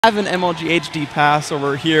have an MLG HD pass, so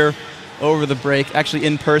we're here over the break, actually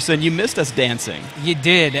in person. You missed us dancing. You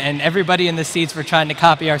did, and everybody in the seats were trying to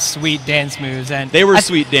copy our sweet dance moves. And they were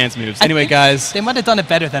sweet dance moves. Anyway, guys. They might have done it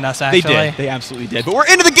better than us, actually. They did. They absolutely did. But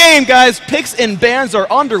we're into the game, guys. Picks and bans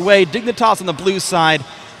are underway. Dignitas on the blue side,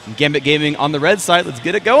 and Gambit Gaming on the red side. Let's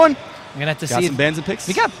get it going. We're going to have to got see some bans and picks.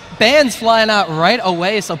 We got bans flying out right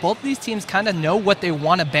away, so both of these teams kind of know what they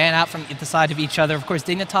want to ban out from the side of each other. Of course,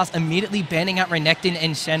 Dignitas immediately banning out Renekton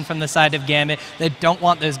and Shen from the side of Gambit. They don't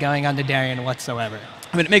want those going onto Darien whatsoever.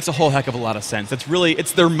 I mean, it makes a whole heck of a lot of sense.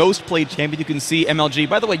 It's their most played champion. You can see MLG.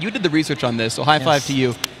 By the way, you did the research on this, so high five to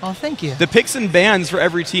you. Oh, thank you. The picks and bans for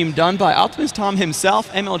every team done by Optimus Tom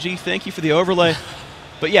himself. MLG, thank you for the overlay.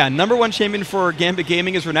 But yeah, #1 champion for Gambit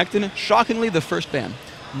Gaming is Renekton. Shockingly, the first ban.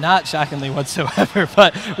 Not shockingly whatsoever,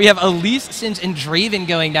 but we have Elise, Singe, and Draven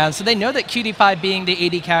going down, so they know that QtPie being the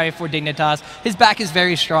AD carry for Dignitas, his back is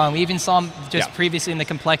very strong. We even saw him just previously in the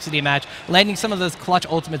Complexity match, landing some of those clutch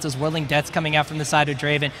ultimates as Whirling Deaths coming out from the side of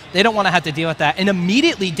Draven. They don't want to have to deal with that, and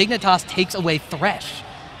immediately Dignitas takes away Thresh.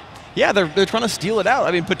 Yeah, they're trying to steal it out.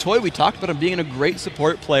 I mean, Patoy, we talked about him being a great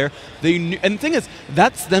support player. And the thing is,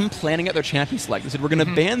 that's them planning out their champion select. They said, we're going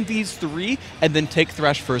to ban these 3 and then take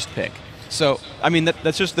Thresh first pick. So, I mean,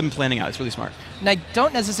 that's just them planning out. It's really smart. And I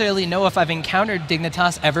don't necessarily know if I've encountered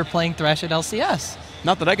Dignitas ever playing Thresh at LCS.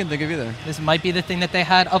 Not that I can think of either. This might be the thing that they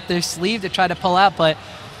had up their sleeve to try to pull out, but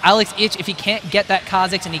Alex Ich, if he can't get that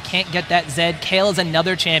Kha'Zix and he can't get that Zed, Kayle is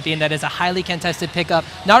another champion that is a highly contested pickup,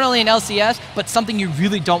 not only in LCS, but something you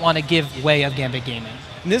really don't want to give way of Gambit Gaming.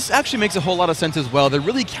 And this actually makes a whole lot of sense as well. They're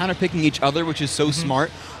really counterpicking each other, which is so smart.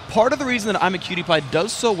 Part of the reason that I'm a QtPie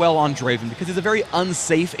does so well on Draven, because he's a very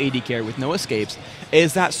unsafe AD carry with no escapes,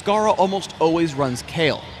 is that Scarra almost always runs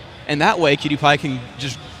Kayle. And that way, QtPie can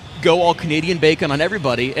just go all Canadian bacon on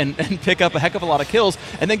everybody and pick up a heck of a lot of kills,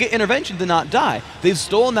 and then get intervention to not die. They've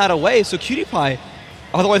stolen that away, so QtPie,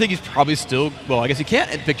 although I think he's probably still, well, I guess he can't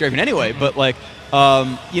pick Draven anyway, but like,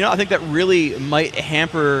 you know, I think that really might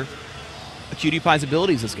hamper QtPie's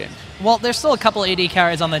abilities this game. Well, there's still a couple AD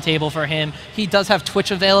carries on the table for him. He does have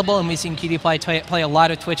Twitch available, and we've seen QtPie play a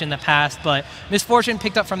lot of Twitch in the past, but Misfortune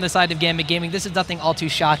picked up from the side of Gambit Gaming. This is nothing all too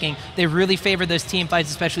shocking. They really favor those team fights,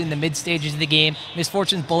 especially in the mid stages of the game.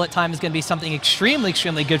 Misfortune's bullet time is going to be something extremely,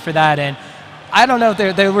 extremely good for that, and I don't know,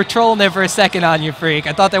 they were trolling there for a second on you, Freak.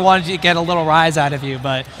 I thought they wanted you to get a little Rise out of you,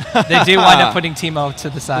 but they do wind up putting Teemo to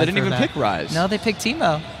the side. They didn't even pick Rise. No, they picked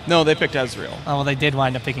Teemo. No, they picked Ezreal. Oh, well, they did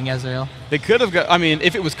wind up picking Ezreal. They could have got, I mean,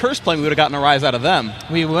 if it was Curse playing, we would have gotten a Rise out of them.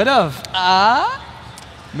 We would have.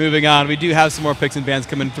 Moving on, we do have some more picks and bans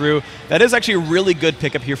coming through. That is actually a really good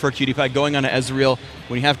pickup here for QtPie going on to Ezreal.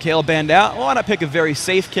 When you have Kayle banned out, well, why not pick a very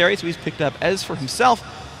safe carry? So he's picked up Ez for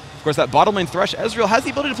himself. Of course, that bottom lane Thresh, Ezreal has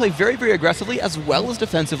the ability to play very, very aggressively as well as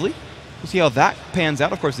defensively. We'll see how that pans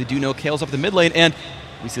out. Of course, they do know Kayle's up the mid lane, and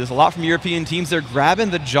we see this a lot from European teams. They're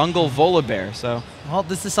grabbing the jungle Volibear, so... Well,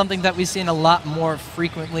 this is something that we've seen a lot more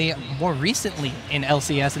frequently, more recently in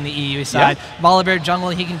LCS in the EU side. Volibear jungle,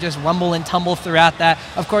 he can just rumble and tumble throughout that.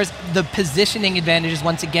 Of course, the positioning advantage is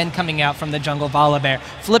once again coming out from the jungle Volibear.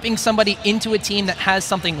 Flipping somebody into a team that has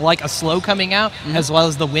something like a slow coming out, as well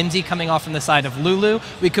as the Whimsy coming off from the side of Lulu.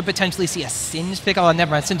 We could potentially see a Singe pick. Oh,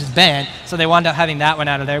 never mind, Singe is banned, so they wound up having that one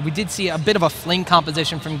out of there. We did see a bit of a fling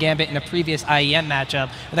composition from Gambit in a previous IEM matchup,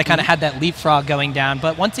 where they kind of had that leapfrog going down.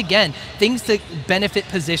 But once again, things to benefit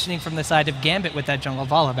positioning from the side of Gambit with that jungle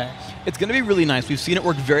Volibear. It's going to be really nice. We've seen it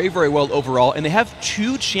work very, very well overall, and they have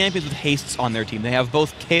 2 champions with hastes on their team. They have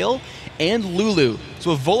both Kayle and Lulu.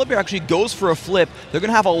 So if Volibear actually goes for a flip, they're going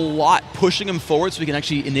to have a lot pushing him forward so he can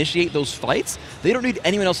actually initiate those fights. They don't need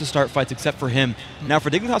anyone else to start fights except for him. Now for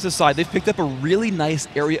Dignitas' side, they've picked up a really nice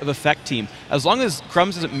area of effect team. As long as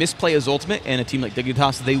Crumbs doesn't misplay his ultimate, and a team like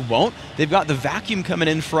Dignitas, they won't, they've got the vacuum coming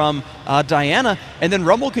in from Diana, and then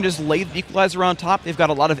Rumble can just lay the equalizer on top. They've got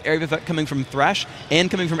a lot of area of effect coming from Thresh and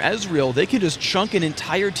coming from Ezreal. They can just chunk an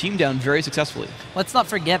entire team down very successfully. Let's not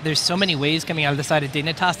forget there's so many ways coming out of the side of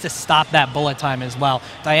Dignitas to stop that bullet time as well.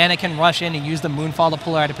 Diana can rush in and use the Moonfall to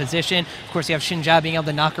pull her out of position. Of course, you have Xinjia being able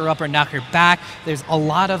to knock her up or knock her back. There's a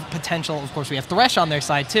lot of potential. Of course, we have Thresh on their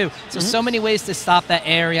side too. So many ways to stop that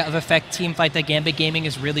area of effect team fight that Gambit Gaming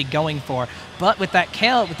is really going for. But with that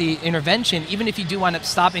Kayle, with the intervention, even if you do wind up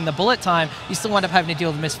stopping the bullet time, you still wind up having to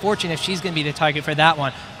deal with Misfortune if she's going to be the target for that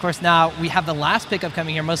one. Of course, now we have the last pickup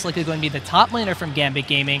coming here, most likely going to be the top laner from Gambit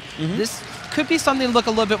Gaming. This could be something to look a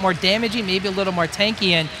little bit more damaging, maybe a little more tanky,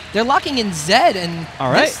 and they're locking in Zed, and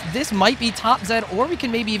this might be top Zed, or we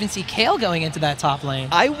can maybe even see Kayle going into that top lane.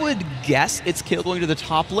 I would guess it's Kayle going to the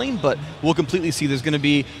top lane, but we'll completely see. There's going to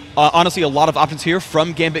be, honestly, a lot of options here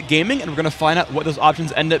from Gambit Gaming, and we're going to find out what those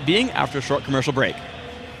options end up being after a short commercial break.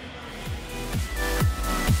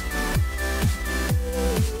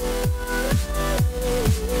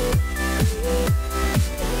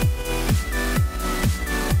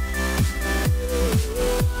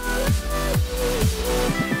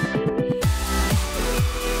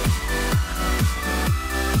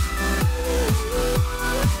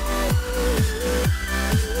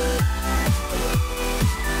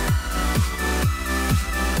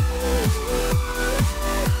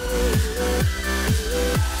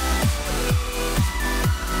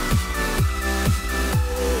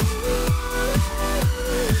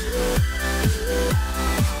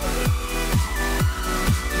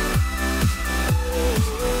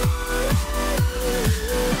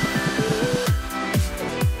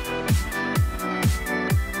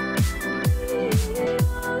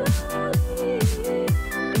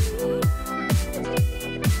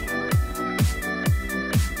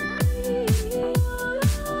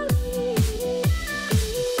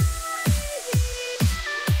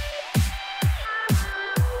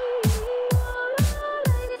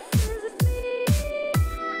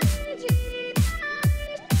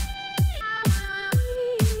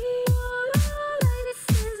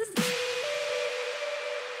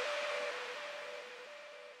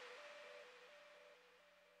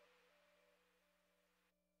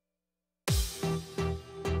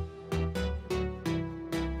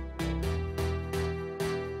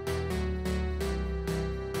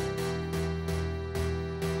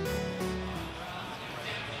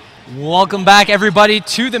 Welcome back, everybody,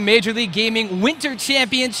 to the Major League Gaming Winter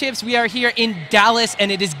Championships. We are here in Dallas,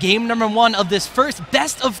 and it is game number 1 of this first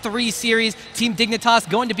best-of-3 series. Team Dignitas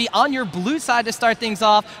going to be on your blue side to start things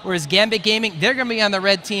off, whereas Gambit Gaming, they're going to be on the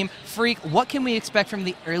red team. Freak, what can we expect from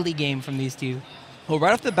the early game from these two? Well,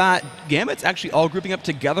 right off the bat, Gambit's actually all grouping up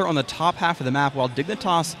together on the top half of the map, while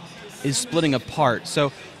Dignitas is splitting apart.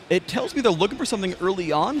 So it tells me they're looking for something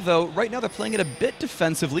early on, though right now they're playing it a bit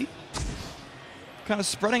defensively. Kind of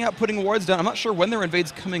spreading out, putting wards down. I'm not sure when their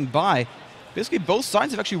invade's coming by. Basically, both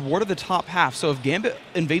sides have actually warded the top half, so if Gambit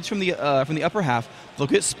invades from the upper half, they'll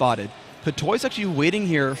get spotted. Patoy's actually waiting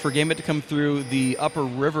here for Gambit to come through the upper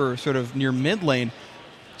river, sort of near mid lane.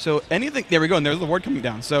 So anything, there we go, and there's the ward coming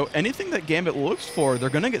down. So anything that Gambit looks for, they're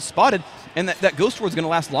going to get spotted, and that ghost ward's going to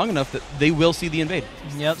last long enough that they will see the invade.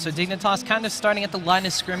 Yep, so Dignitas kind of starting at the line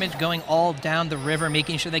of scrimmage, going all down the river,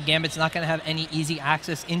 making sure that Gambit's not going to have any easy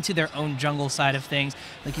access into their own jungle side of things.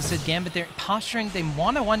 Like you said, Gambit, they're posturing, they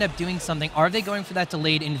want to wind up doing something. Are they going for that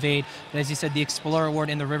delayed invade? But as you said, the Explorer ward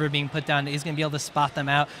in the river being put down is going to be able to spot them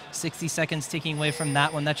out. 60 seconds ticking away from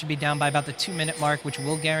that one. That should be down by about the 2-minute mark, which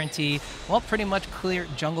will guarantee, well, pretty much clear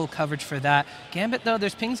jungle coverage for that. Gambit, though,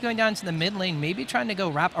 there's pings going down into the mid lane, maybe trying to go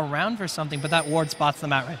wrap around for something, but that ward spots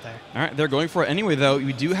them out right there. All right, they're going for it anyway, though.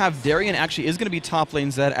 We do have Darian actually is going to be top lane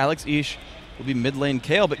Zed. Alex Ish will be mid lane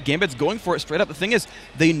Kale, but Gambit's going for it straight up. The thing is,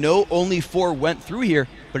 they know only 4 went through here,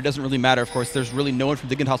 but it doesn't really matter. Of course, there's really no one from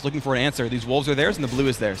Dignitas looking for an answer. These wolves are theirs, and the blue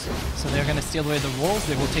is theirs. So they're going to steal away the wolves.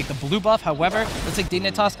 They will take the blue buff. However, looks like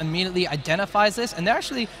Dignitas immediately identifies this, and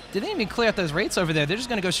they didn't even clear out those rates over there. They're just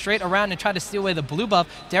going to go straight around and try to steal away the blue buff.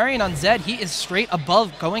 Darian on Zed, he is straight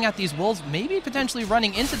above, going at these wolves, maybe potentially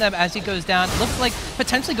running into them as he goes down. Looks like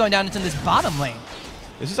potentially going down into this bottom lane.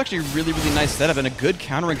 This is actually a really, really nice setup and a good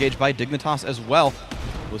counter engage by Dignitas as well.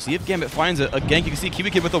 We'll see if Gambit finds a gank. You can see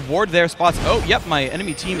Kiwi with a ward there, spots, oh, yep, my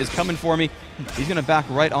enemy team is coming for me. He's going to back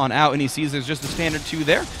right on out, and he sees there's just a standard 2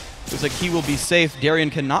 there. Looks like he will be safe.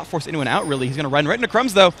 Darian cannot force anyone out, really. He's going to run right into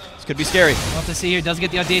Crumbs, though. This could be scary. We'll have to see here. Does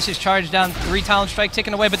get the Audacious charge down. 3 Talon Strike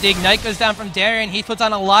taken away, but the Ignite goes down from Darian. He puts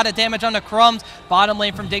on a lot of damage on the Crumbs. Bottom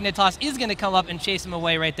lane from Dignitas is going to come up and chase him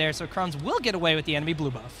away right there, so Crumbs will get away with the enemy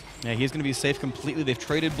blue buff. Yeah, he's going to be safe completely. They've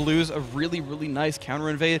traded blues, a really, really nice counter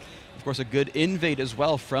invade. Of course, a good invade as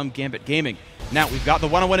well from Gambit Gaming. Now, we've got the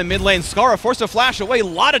one-on-one in mid lane. Skara forced to flash away. A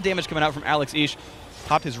lot of damage coming out from Alex Ish.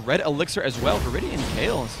 Popped his red elixir as well. Viridian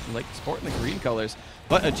Kale is like sporting the green colors.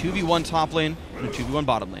 But a 2v1 top lane and a 2v1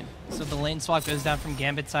 bottom lane. So the lane swap goes down from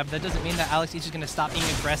Gambit's side, but that doesn't mean that Alex Ish is going to stop being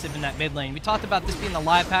aggressive in that mid lane. We talked about this being the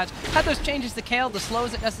live patch. Had those changes to Kale. The slow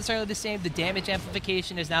isn't necessarily the same. The damage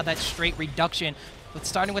amplification is now that straight reduction. But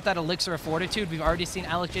starting with that Elixir of Fortitude, we've already seen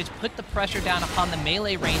Alex Ish put the pressure down upon the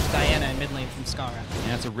melee range Diana in mid lane from Skara.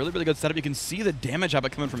 Yeah, it's a really, really good setup. You can see the damage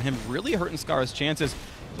output coming from him, really hurting Skara's chances.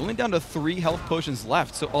 Only down to 3 health potions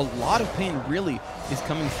left, so a lot of pain really is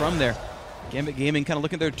coming from there. Gambit Gaming kind of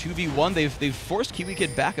looking at their 2v1. They've forced Kiwi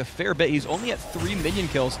Kid back a fair bit. He's only at 3 minion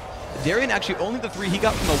kills. Darian actually only the 3 he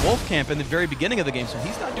got from the Wolf Camp in the very beginning of the game, so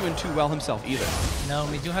he's not doing too well himself either. No,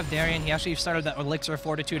 we do have Darian. He actually started that Elixir of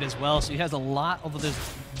Fortitude as well, so he has a lot of those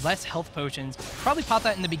less health potions. Probably popped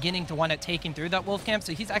that in the beginning to wind up taking through that Wolf Camp,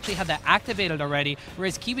 so he's actually had that activated already,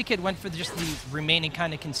 whereas Kiwi Kid went for just the remaining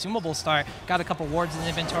kind of consumable start, got a couple wards in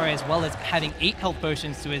inventory as well as having 8 health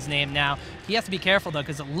potions to his name now. He has to be careful though,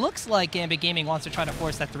 because it looks like Gambit Gaming wants to try to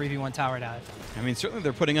force that 3v1 tower dive. I mean, certainly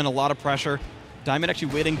they're putting in a lot of pressure. Diamond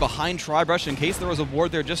actually waiting behind Tribrush in case there was a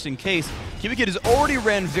ward there, just in case. Kiwi Kid has already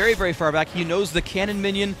ran very, very far back. He knows the cannon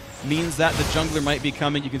minion means that the jungler might be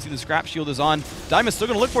coming. You can see the scrap shield is on. Diamond's still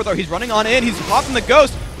going to look for it, though. He's running on in. He's popping the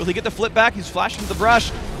ghost. Will he get the flip back? He's flashing the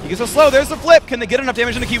brush. He gets so slow. There's the flip. Can they get enough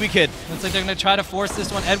damage into Kiwi Kid? Looks like they're going to try to force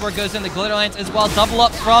this one. Edward goes in the Glitter Lance as well. Double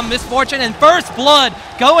up from Misfortune, and First Blood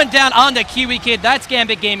going down onto Kiwi Kid. That's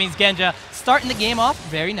Gambit Gaming's Genja, starting the game off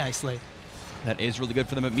very nicely. That is really good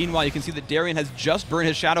for them. But meanwhile, you can see that Darian has just burned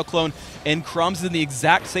his Shadow Clone, and Crumbs is in the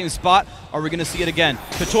exact same spot. Are we going to see it again?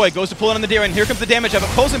 Patoy goes to pull in on the Darian. Here comes the damage of it.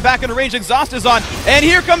 Pulls him back into range. Exhaust is on. And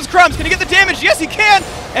here comes Crumbs. Can he get the damage? Yes, he can.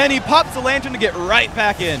 And he pops the lantern to get right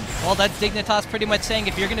back in. Well, that's Dignitas pretty much saying,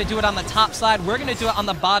 if you're going to do it on the top side, we're going to do it on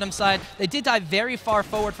the bottom side. They did dive very far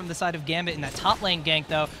forward from the side of Gambit in that top lane gank,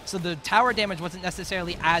 though, so the tower damage wasn't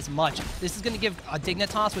necessarily as much. This is going to give a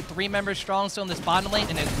Dignitas with 3 members strong still in this bottom lane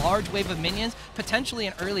and a large wave of minions, potentially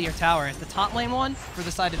an earlier tower. The top lane one, for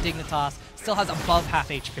the side of Dignitas, still has above half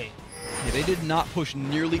HP. Yeah, they did not push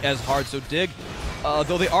nearly as hard, so Dig,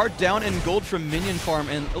 though they are down in gold from minion farm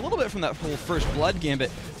and a little bit from that whole First Blood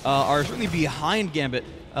Gambit, are certainly behind Gambit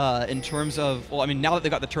in terms of, well, I mean, now that they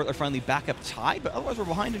got the turret, they're finally back up tied, but otherwise we're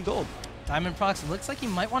behind in gold. Diamond Prox looks like he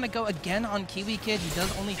might want to go again on Kiwi Kid. He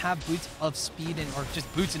does only have boots of speed or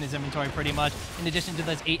just boots in his inventory pretty much. In addition to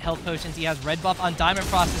those 8 health potions, he has red buff on Diamond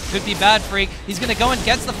Prox. This could be bad, Freak. He's going to go and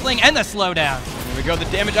gets the fling and the slowdown. There we go. The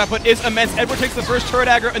damage output is immense. Edward takes the first turret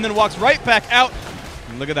aggro and then walks right back out.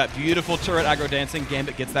 And look at that beautiful turret aggro dancing.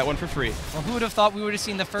 Gambit gets that one for free. Well, who would have thought we would have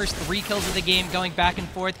seen the first 3 kills of the game going back and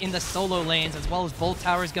forth in the solo lanes, as well as both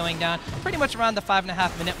towers going down pretty much around the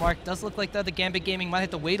 5.5 minute mark. Does look like, though, the Gambit Gaming might have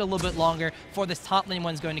to wait a little bit longer before this top lane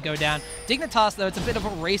one's going to go down. Dignitas, though, it's a bit of a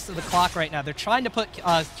race to the clock right now. They're trying to put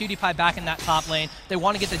Cutie Pie back in that top lane. They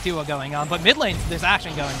want to get the duo going on, but mid lane, there's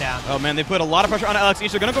action going down. Oh, man, they put a lot of pressure on Alex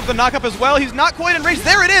East. They're going to go for the knock-up as well. He's not quite in range.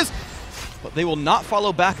 There it is! But they will not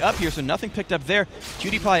follow back up here, so nothing picked up there.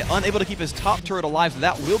 Cutie Pie unable to keep his top turret alive, so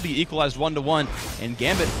that will be equalized 1-1, and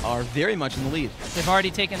Gambit are very much in the lead. They've already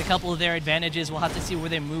taken a couple of their advantages. We'll have to see where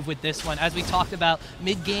they move with this one. As we talked about,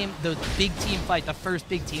 mid-game, the big team fight, the first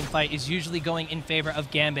big team fight, is usually going in favor of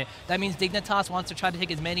Gambit. That means Dignitas wants to try to take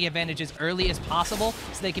as many advantages early as possible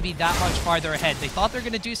so they can be that much farther ahead. They thought they were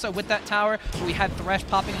going to do so with that tower, but we had Thresh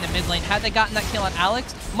popping in the mid lane. Had they gotten that kill on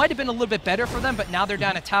Alex, might have been a little bit better for them, but now they're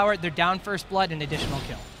down a tower, they're down first blood, and additional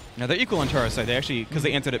kill. Now they're equal on Tara's side. They actually, because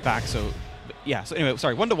they answered it back, so yeah. So anyway,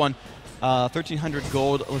 sorry, 1-1, 1,300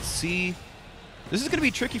 gold. Let's see. This is going to be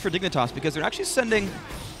tricky for Dignitas because they're actually sending.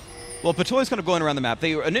 Well, Patoy's kind of going around the map.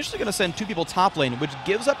 They were initially going to send 2 people top lane, which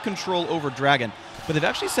gives up control over Dragon. But they've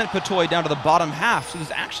actually sent Patoy down to the bottom half. So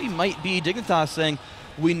this actually might be Dignitas saying,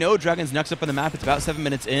 we know Dragon's next up on the map. It's about 7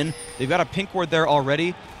 minutes in. They've got a pink ward there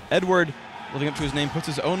already. Edward, living up to his name, puts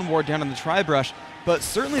his own ward down on the tri-brush. But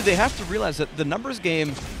certainly they have to realize that the numbers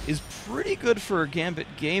game is pretty good for Gambit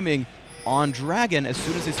Gaming on Dragon as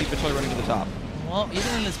soon as they see Patoy running to the top. Well,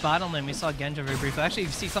 even in this bottom lane, we saw Genja very briefly. Actually, you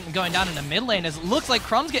see something going down in the mid lane as it looks like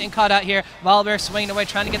Crumb's getting caught out here. Volibear swinging away,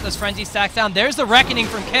 trying to get those frenzy stacks down. There's the Reckoning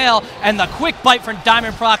from Kale, and the quick bite from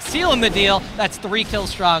Diamond Prox sealing the deal. That's 3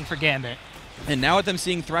 kills strong for Gambit. And now with them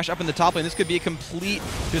seeing Thresh up in the top lane, this could be a complete,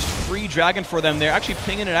 just free Dragon for them. They're actually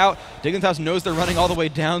pinging it out. Dignitas knows they're running all the way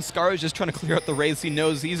down. Scar is just trying to clear out the wraiths. He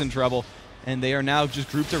knows he's in trouble. And they are now just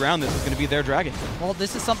grouped around. This is going to be their Dragon. Well,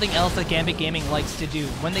 this is something else that Gambit Gaming likes to do.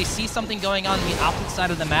 When they see something going on the opposite side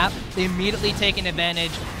of the map, they immediately take an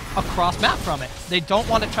advantage across map from it. They don't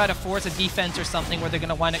want to try to force a defense or something where they're going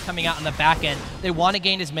to wind up coming out on the back end. They want to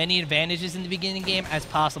gain as many advantages in the beginning game as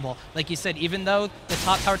possible. Like you said, even though the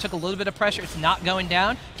top tower took a little bit of pressure, it's not going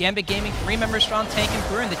down. Gambit Gaming, 3 members strong, tanking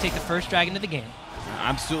through, and they take the first Dragon of the game.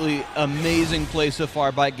 Absolutely amazing play so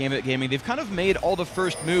far by Gambit Gaming. They've kind of made all the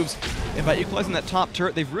first moves, and by equalizing that top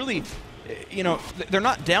turret, they've really, you know, they're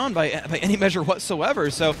not down by any measure whatsoever.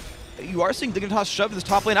 So you are seeing Dignitas shove this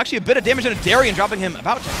top lane. Actually, a bit of damage into Darien, dropping him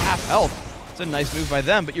about to half health. It's a nice move by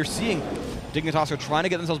them, but you're seeing Dignitas are trying to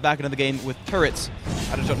get themselves back into the game with turrets.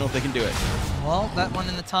 I just don't know if they can do it. Well, that one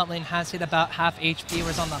in the top lane has hit about half HP,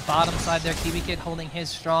 whereas on the bottom side there, Kiwi Kid holding his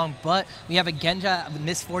strong, but we have a Genja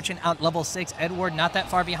Misfortune out level 6. Edward not that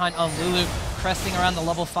far behind on Lulu, cresting around the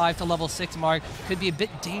level 5 to level 6 mark. Could be a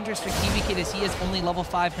bit dangerous for Kiwi Kid as he is only level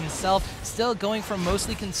 5 himself, still going for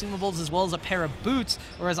mostly consumables as well as a pair of boots,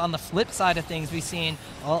 whereas on the flip side of things, we've seen,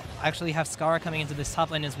 well, actually have Scar coming into this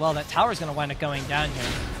top lane as well. That tower's going to wind up going down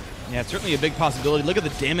here. Yeah, it's certainly a big possibility. Look at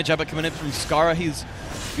the damage output coming in from Skara.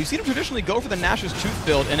 We've seen him traditionally go for the Nash's Tooth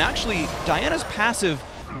build, and actually, Diana's passive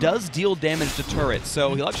does deal damage to turrets,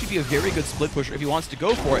 so he'll actually be a very good split pusher if he wants to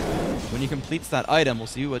go for it. When he completes that item, we'll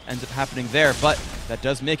see what ends up happening there, but that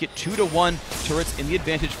does make it 2-1, turrets in the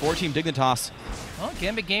advantage for Team Dignitas. Well,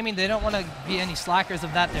 Gambit Gaming, they don't want to be any slackers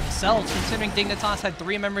of that themselves. Considering Dignitas had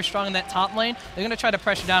 3 members strong in that top lane, they're going to try to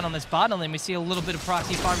pressure down on this bottom lane. We see a little bit of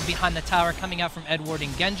proxy farm behind the tower coming out from Edward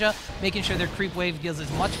and Genja, making sure their creep wave deals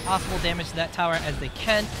as much possible damage to that tower as they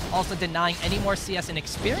can, also denying any more CS and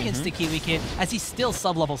experience to Kiwi Kid, as he's still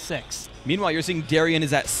sub-level 6. Meanwhile, you're seeing Darien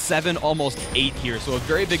is at 7, almost 8 here, so a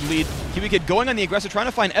very big lead. Kiwi Kid going on the aggressor, trying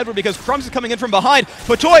to find Edward because Crumbs is coming in from behind.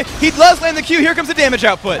 Patoy, he does land the Q. Here comes the damage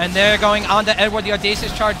output. And they're going on to Edward. The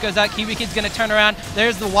Audacious charge goes out. Kiwi Kid's going to turn around.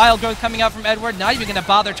 There's the wild growth coming out from Edward. Not even going to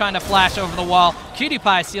bother trying to flash over the wall. Cutie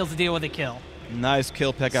Pie seals the deal with a kill. Nice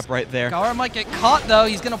kill pickup right there. Gara might get caught, though.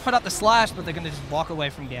 He's going to put out the slash, but they're going to just walk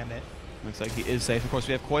away from Gambit. Looks like he is safe. Of course,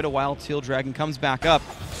 we have quite a while till Dragon comes back up.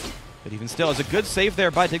 But even still, it's a good save there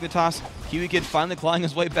by Dignitas. Kiwi Kid finally clawing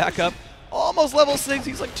his way back up. Almost level 6.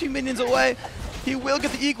 He's like 2 minions away. He will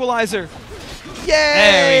get the equalizer. Yay!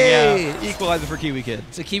 There we go. Equalizer for Kiwi Kid.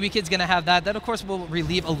 So Kiwi Kid's going to have that. That, of course, will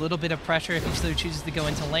relieve a little bit of pressure if he still chooses to go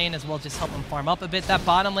into lane as well, just help him farm up a bit. That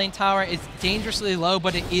bottom lane tower is dangerously low,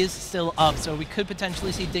 but it is still up, so we could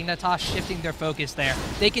potentially see Dignitas shifting their focus there.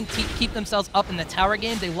 They can keep themselves up in the tower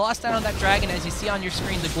game. They lost out on that dragon, as you see on your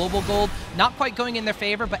screen, the global gold, not quite going in their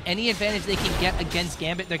favor, but any advantage they can get against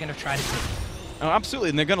Gambit, they're going to try to take. Oh, absolutely,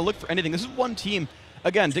 and they're going to look for anything. This is one team,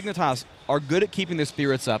 again, Dignitas are good at keeping their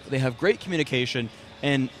spirits up. They have great communication,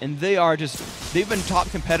 and they are just, they've been top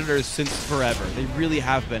competitors since forever. They really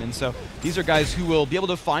have been, and so these are guys who will be able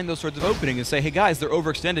to find those sorts of openings and say, hey guys, they're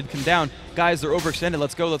overextended, come down. Guys, they're overextended,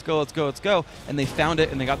 let's go, let's go, let's go, let's go. And they found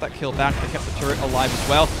it, and they got that kill back. They kept the turret alive as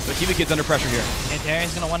well, but Kiwi Kid's under pressure here. And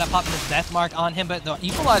Darian's going to want to pop his death mark on him, but the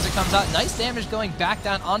equalizer comes out. Nice damage going back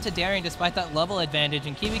down onto Darian despite that level advantage,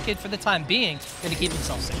 and Kiwi Kid, for the time being, going to keep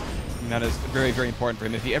himself safe. And that is very, very important for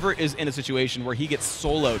him. If he ever is in a situation where he gets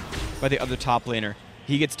soloed by the other top laner,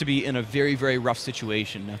 he gets to be in a very, very rough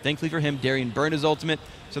situation. Now, thankfully for him, Darian burned his ultimate,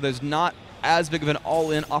 so there's not as big of an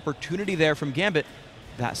all-in opportunity there from Gambit.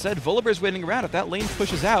 That said, Volibear's waiting around. If that lane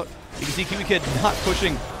pushes out, you can see Kiwi Kid not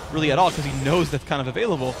pushing really at all because he knows that's kind of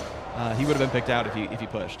available. He would have been picked out if he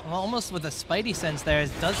pushed. Well, almost with a Spidey sense there, it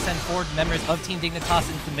does send forward members of Team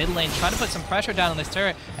Dignitas into the mid lane, try to put some pressure down on this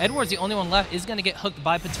turret. Edward's the only one left, is going to get hooked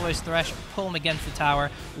by Patoy's Thresh, pull him against the tower.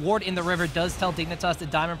 Ward in the river does tell Dignitas the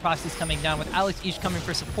Diamond Proxy's coming down, with Alex each coming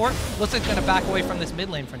for support. Looks like they're going to back away from this mid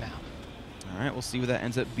lane for now. All right, we'll see what that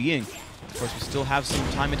ends up being. Of course, we still have some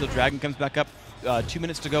time until Dragon comes back up. 2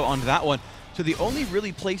 minutes to go on that one. So the only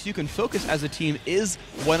really place you can focus as a team is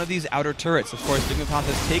one of these outer turrets. Of course, Dignitas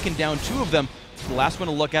has taken down 2 of them. The last one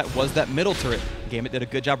to look at was that middle turret. Gambit did a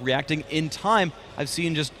good job reacting in time. I've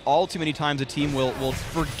seen just all too many times a team will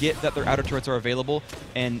forget that their outer turrets are available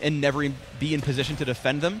and never be in position to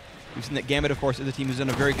defend them. We've seen that Gambit, of course, is a team who's done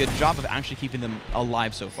a very good job of actually keeping them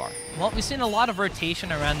alive so far. Well, we've seen a lot of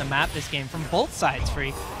rotation around the map this game from both sides,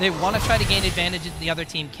 Free. They want to try to gain advantages the other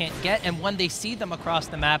team can't get, and when they see them across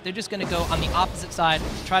the map, they're just going to go on the opposite side,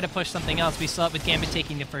 try to push something else. We saw it with Gambit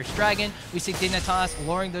taking the first dragon. We see Dignitas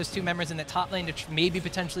luring those 2 members in the top lane to maybe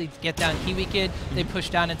potentially get down Kiwi Kid. They push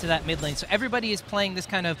down into that mid lane. So everybody is playing this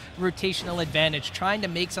kind of rotational advantage, trying to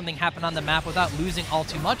make something happen on the map without losing all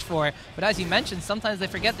too much for it. But as you mentioned, sometimes they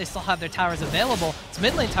forget they still have their towers available. It's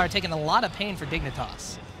mid lane tower taking a lot of pain for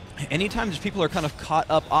Dignitas. Anytime just people are kind of caught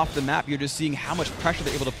up off the map, you're just seeing how much pressure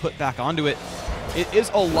they're able to put back onto it. It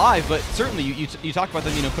is alive, but certainly you talk about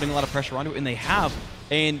them, putting a lot of pressure onto it, and they have.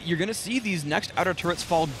 And you're going to see these next outer turrets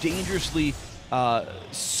fall dangerously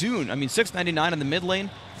soon. I mean, 699 in the mid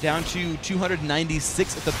lane, down to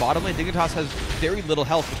 296 at the bottom lane. Dignitas has very little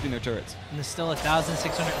health between their turrets. And there's still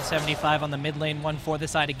 1,675 on the mid lane one for the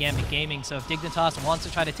side of Gambit Gaming. So if Dignitas wants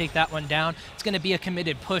to try to take that one down, it's going to be a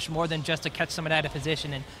committed push more than just to catch someone out of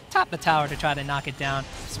position and tap the tower to try to knock it down.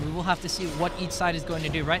 So we will have to see what each side is going to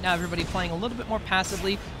do. Right now, everybody playing a little bit more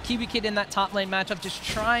passively. Kiwi Kid in that top lane matchup, just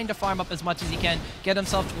trying to farm up as much as he can, get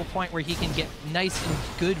himself to a point where he can get nice and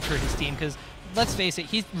good for his team, because let's face it,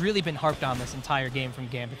 he's really been harped on this entire game from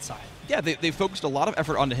Gambit's side. Yeah, they focused a lot of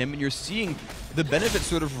effort onto him, and you're seeing the benefits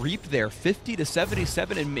sort of reaped there. 50 to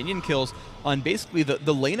 77 in minion kills on basically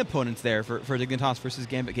the lane opponents there for Dignitas versus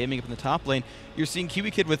Gambit Gaming up in the top lane. You're seeing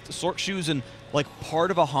Kiwi Kid with Sork Shoes and like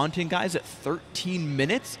part of a Haunting guys at 13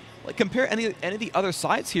 minutes. Like, compare any of the other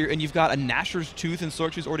sides here, and you've got a Gnasher's Tooth and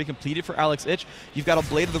Sword Shoes already completed for Alex Ich. You've got a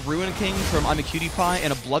Blade of the Ruin King from I'm a Cutie Pie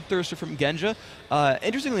and a Bloodthirster from Genja.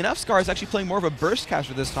 Interestingly enough, Scar is actually playing more of a burst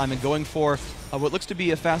caster this time and going for what looks to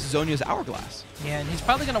be a fast Zhonya's Hourglass. Yeah, and he's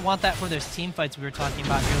probably going to want that for those team fights we were talking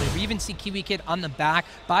about earlier. We even see Kiwi Kid on the back,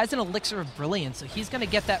 buys an Elixir of Brilliance, so he's going to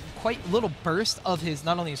get that quite little burst of his,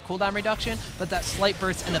 not only his cooldown reduction, but that slight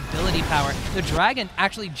burst and ability power. The Dragon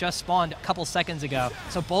actually just spawned a couple seconds ago,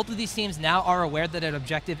 so both of these teams now are aware that an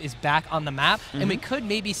objective is back on the map, and we could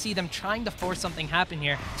maybe see them trying to force something happen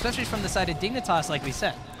here, especially from the side of Dignitas, like we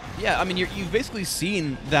said. Yeah, I mean, you've basically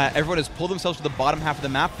seen that everyone has pulled themselves to the bottom half of the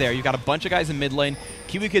map there. You've got a bunch of guys in mid lane.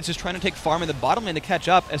 Kiwi Kid's just trying to take farm in the bottom lane to catch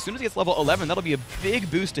up. As soon as he gets level 11, that'll be a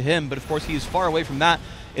big boost to him, but of course he's far away from that.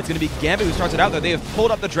 It's going to be Gambit who starts it out there. They have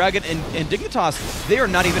pulled up the Dragon, and Dignitas, they are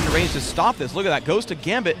not even in range to stop this. Look at that. Goes to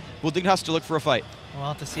Gambit. Will Dignitas still look for a fight? We'll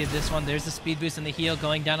have to see this one. There's the speed boost and the heal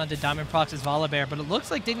going down onto Diamond Prox's Volibear, but it looks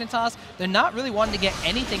like Dignitas, they're not really wanting to get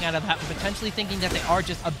anything out of that, but potentially thinking that they are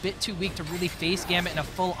just a bit too weak to really face Gambit in a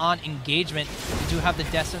full-on engagement. We do have the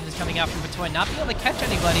Death Stones coming out from Patoy, not being able to catch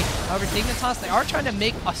anybody. However, Dignitas, they are trying to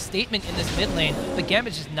make a statement in this mid lane, but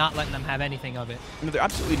Gambit's just not letting them have anything of it. No, they're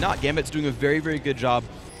absolutely not. Gambit's doing a very, very good job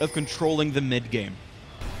of controlling the mid game.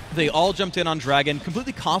 They all jumped in on Dragon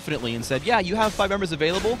completely confidently and said, yeah, you have 5 members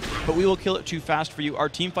available, but we will kill it too fast for you. Our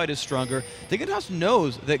team fight is stronger. Dignitas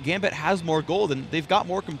knows that Gambit has more gold, and they've got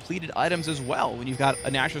more completed items as well. When you've got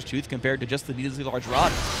a Nashor's Tooth compared to just the needlessly large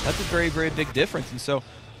rod, that's a very, very big difference. And so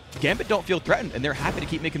Gambit don't feel threatened, and they're happy to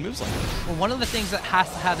keep making moves like this. Well, one of the things that has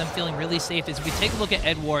to have them feeling really safe is if we take a look at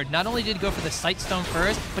Edward, not only did he go for the Sightstone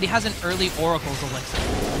first, but he has an early Oracle's Elixir.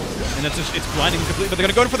 And it's blinding completely, but they're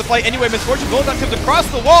going to go for the fight anyway. Misfortune Bulldog tips across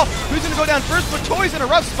the wall. Who's going to go down first? But Toy's in a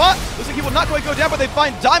rough spot. Looks like he will not quite go down, but they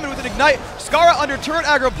find Diamond with an Ignite. Skara under turret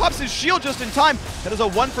aggro, pops his shield just in time. That is a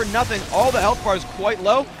 1-for-0. All the health bar is quite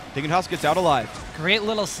low. Dignitas gets out alive. Great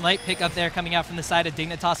little snipe pick up there coming out from the side of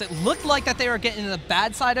Dignitas. It looked like that they were getting the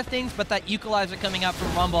bad side of things, but that equalizer coming out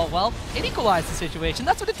from Rumble, well, it equalized the situation.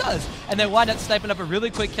 That's what it does. And they wind up sniping up a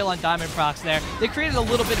really quick kill on Diamond Procs there. They created a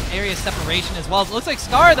little bit of area separation as well. It looks like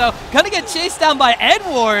Scar, though, gonna get chased down by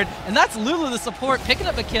Edward, and that's Lulu, the support, picking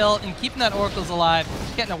up a kill and keeping that Oracle's alive,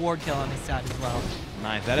 getting a ward kill on his side as well.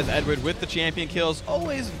 Nice. That is Edward with the champion kills.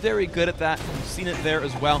 Always very good at that. We've seen it there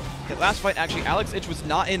as well. That last fight, actually, Alex Ich was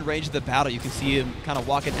not in range of the battle. You can see him kind of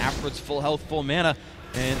walking afterwards, full health, full mana.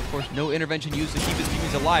 And, of course, no intervention used to keep his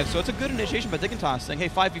teammates alive. So it's a good initiation by Dignitas saying, hey,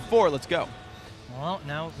 5v4, let's go. Well,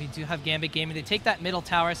 now we do have Gambit Gaming. They take that middle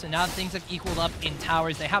tower, so now things have equaled up in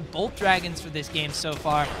towers. They have both dragons for this game so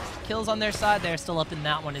far. Kills on their side, they're still up in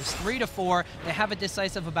that one. It's 3-4. They have a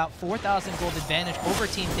decisive about 4,000 gold advantage over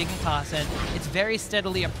Team Dignitas, and it's very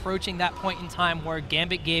steadily approaching that point in time where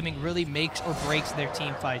Gambit Gaming really makes or breaks their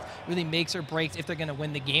team fights, really makes or breaks if they're going to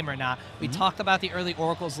win the game or not. We talked about the early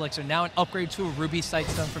Oracle's Elixir, now an upgrade to a Ruby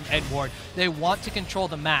Sightstone from Edward. They want to control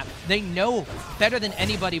the map. They know better than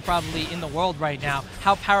anybody probably in the world right now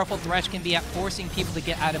how powerful Thresh can be at forcing people to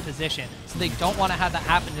get out of position. So they don't want to have that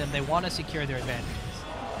happen to them. They want to secure their advantage.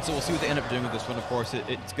 So we'll see what they end up doing with this one, of course.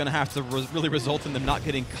 It's going to have to really result in them not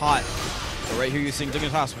getting caught. So right here you're seeing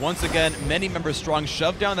Dignitas once again, many members strong,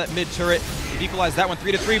 shove down that mid turret, equalize that one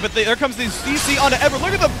 3-3, but there comes the CC onto Edward.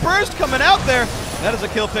 Look at the burst coming out there. That is a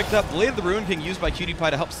kill picked up. Blade of the Ruin King used by QtPie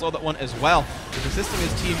to help slow that one as well. He's assisting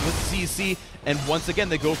his team with CC, and once again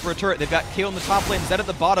they go for a turret. They've got Kayle in the top lane, Zed at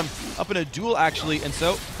the bottom, up in a duel actually, and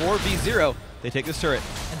so 4v0. They take this turret.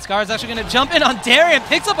 And Scar's actually going to jump in on Darian,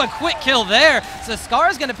 picks up a quick kill there. So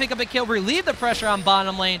Scar's going to pick up a kill, relieve the pressure on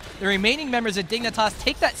bottom lane. The remaining members of Dignitas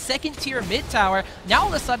take that second tier mid tower. Now all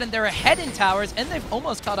of a sudden they're ahead in towers, and they've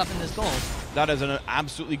almost caught up in this gold. That is an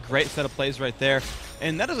absolutely great set of plays right there.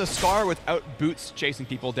 And that is a Scar without boots chasing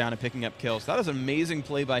people down and picking up kills. That is an amazing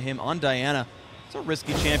play by him on Diana. It's a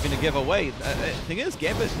risky champion to give away. The thing is,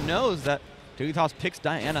 Gambit knows that Dignitas picks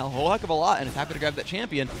Diana a whole heck of a lot and is happy to grab that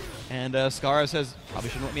champion. And Skara says, probably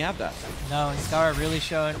shouldn't let me have that. No, and Skara really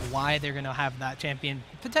showing why they're going to have that champion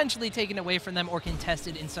potentially taken away from them or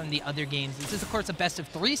contested in some of the other games. This is, of course, a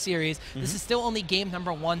best-of-3 series. This is still only game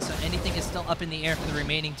number 1, so anything is still up in the air for the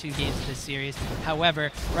remaining 2 games of this series.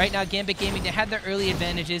 However, right now, Gambit Gaming, they had their early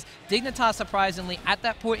advantages. Dignitas, surprisingly, at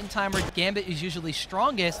that point in time where Gambit is usually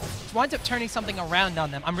strongest, winds up turning something around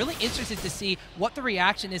on them. I'm really interested to see what the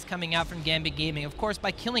reaction is coming out from Gambit Gaming. Of course,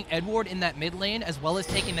 by killing Edward in that mid lane, as well as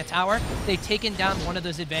taking the tower, they've taken down one of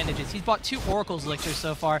those advantages. He's bought 2 Oracle's Elixirs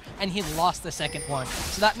so far, and he lost the second one.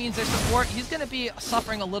 So that means their support, he's going to be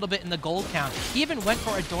suffering a little bit in the gold count. He even went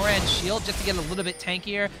for a Doran's shield just to get a little bit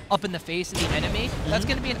tankier up in the face of the enemy. That's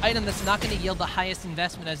going to be an item that's not going to yield the highest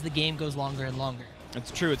investment as the game goes longer and longer.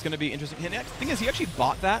 It's true. It's going to be interesting. And the thing is, he actually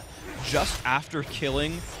bought that just after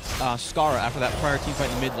killing Skara after that prior team fight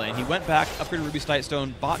in the mid lane. He went back, upgraded Ruby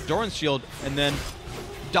Sightstone, bought Doran's shield, and then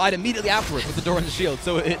died immediately afterwards with the Doran's shield.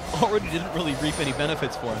 So it already didn't really reap any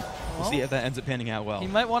benefits for him. We'll see if that ends up panning out well. He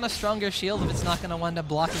might want a stronger shield if it's not going to wind up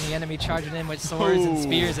blocking the enemy charging in with swords and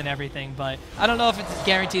spears and everything, but I don't know if it's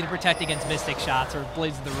guaranteed to protect against Mystic shots or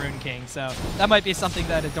Blades of the Rune King, so that might be something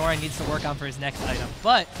that Adoran needs to work on for his next item.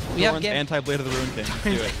 But we have anti-Blade of the Rune King. Let's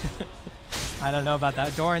do it. I don't know about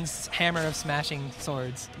that. Doran's Hammer of Smashing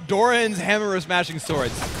Swords. Doran's Hammer of Smashing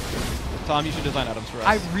Swords. Tom, you should design items for us.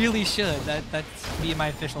 I really should. That's be my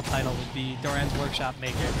official title would be Doran's Workshop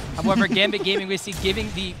Maker. However, Gambit Gaming, we see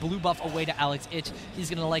giving the blue buff away to Alex Ich.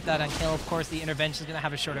 He's going to like that on kill. Of course, the intervention is going to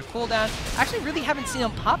have a shorter cooldown. Actually, really haven't seen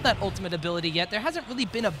him pop that ultimate ability yet. There hasn't really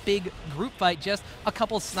been a big group fight, just a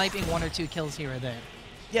couple sniping 1 or 2 kills here or there.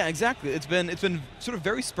 Yeah, exactly. It's been sort of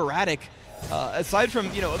very sporadic. Aside from,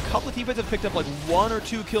 a couple of teammates have picked up like 1 or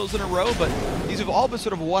 2 kills in a row, but these have all been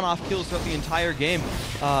sort of one-off kills throughout the entire game.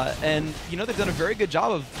 And, they've done a very good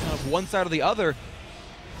job of one side or the other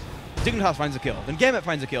Dignitas finds a kill, then Gambit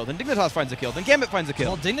finds a kill, then Dignitas finds a kill, then Gambit finds a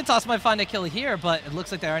kill. Well, Dignitas might find a kill here, but it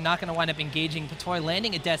looks like they are not going to wind up engaging. Patoy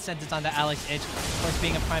landing a death sentence onto Alex Ich, of course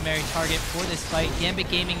being a primary target for this fight. Gambit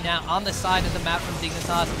Gaming now on the side of the map from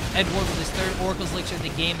Dignitas. Edward with his third Oracle's Elixir of the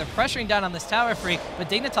game. They're pressuring down on this tower free, but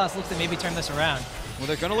Dignitas looks to maybe turn this around. Well,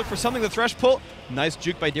 they're going to look for something. The Thresh pull. Nice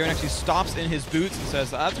juke by Darren. Actually stops in his boots and says,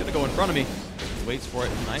 that's going to go in front of me. Waits for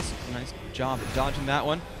it. Nice job dodging that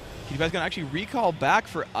one. Cutie Pie's going to actually recall back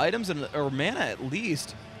for items or mana at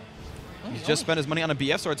least. He's just spent his money on a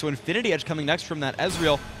BF sword, so Infinity Edge coming next from that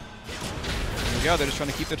Ezreal. There we go. They're just trying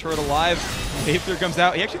to keep the turret alive. Aether comes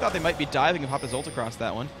out. He actually thought they might be diving and pop his ult across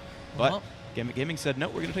that one. But Gambit Gaming said, no,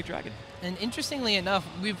 we're going to take Dragon. And interestingly enough,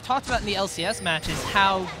 we've talked about in the LCS matches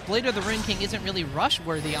how Blade of the Rune King isn't really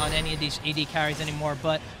rush-worthy on any of these AD carries anymore,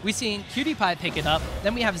 but we've seen Cutie Pie pick it up.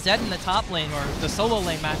 Then we have Zed in the top lane, or the solo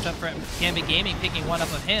lane matchup for Gambit Gaming, picking one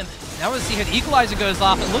up of him. Now we'll see here the Equalizer goes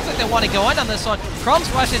off. It looks like they want to go in on this one.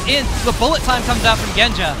 Crumbs rushes in. The bullet time comes out from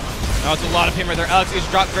Genja. Oh, it's a lot of pain right there. Alex is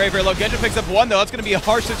dropped very, very low. Genja picks up one, though. That's going to be a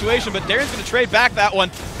harsh situation, but Darren's going to trade back that one.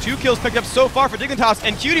 2 kills picked up so far for Dignitas,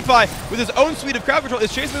 and Cutie Pie, with his own suite of crowd control,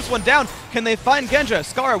 is chasing this one down. Can they find Genja?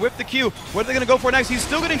 Scar whip the Q. What are they going to go for next? He's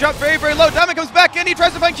still getting dropped very, very low. Diamond comes back in. He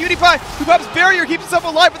tries to find Cutie Pie, who pops barrier, keeps himself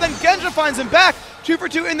alive, but then Genja finds him back. 2 for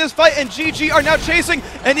 2 in this fight, and GG are now chasing,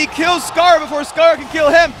 and he kills Scar before Scar can kill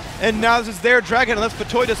him. And now this is their Dragon, unless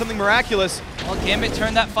Patoy does something miraculous. Well, Gambit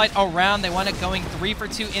turned that fight around. They wound up going 3 for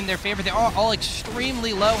 2 in their favor. They are all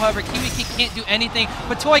extremely low. However, KiwiKi can't do anything.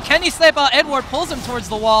 Patoy, can he slap out? Edward pulls him towards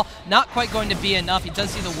the wall. Not quite going to be enough. He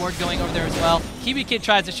does see the ward going over there as well. KiwiKi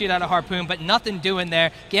tries to shoot out a Harpoon, but nothing doing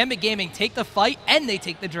there. Gambit Gaming take the fight, and they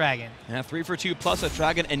take the Dragon. Yeah, 3 for 2 plus a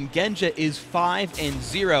Dragon, and Genja is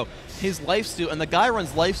 5-0. His lifesteal, and the guy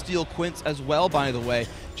runs lifesteal Quints as well, by the way,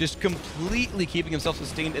 just completely keeping himself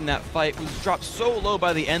sustained in that fight. Was dropped so low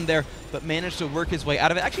by the end there, but managed to work his way out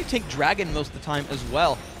of it. Actually take Dragon most of the time as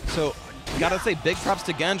well. So gotta say, big props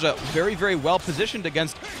to Genja. Very, very well positioned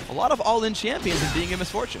against a lot of all-in champions and being a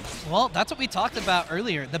misfortune. Well, that's what we talked about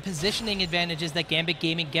earlier, the positioning advantages that Gambit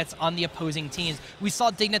Gaming gets on the opposing teams. We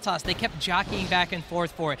saw Dignitas, they kept jockeying back and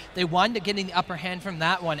forth for it. They wound up getting the upper hand from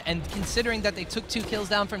that one, and considering that they took 2 kills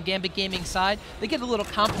down from Gambit Gaming's side, they get a little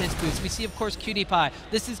confidence boost. We see, of course, Cutie Pie.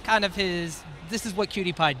 This is kind of his... This is what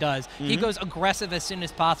Cutie Pie does. He goes aggressive as soon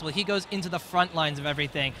as possible. He goes into the front lines of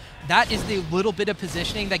everything. That is the little bit of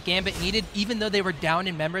positioning that Gambit needed, even though they were down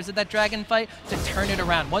in members of that Dragon fight, to turn it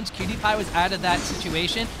around. Once Cutie Pie was out of that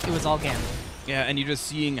situation, it was all Gambit. Yeah, and you're just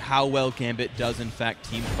seeing how well Gambit does, in fact,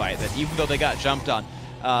 team fight. That even though they got jumped on,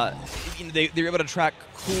 they were able to track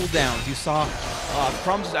cooldowns. You saw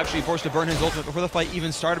Crumbs was actually forced to burn his ultimate before the fight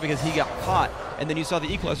even started because he got caught. And then you saw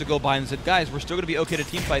the Equalizer go by and said, guys, we're still going to be okay to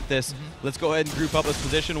team fight this. Let's go ahead and group up, let's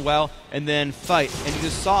position well, and then fight. And you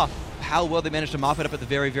just saw how well they managed to mop it up at the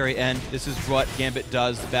very, very end. This is what Gambit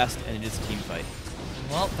does best, and it is team fight.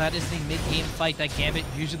 Well, that is the mid-game fight that Gambit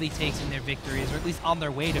usually takes in their victories, or at least on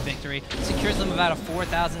their way to victory. Secures them about a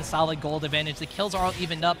 4,000 solid gold advantage. The kills are all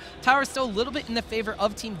evened up. Tower's still a little bit in the favor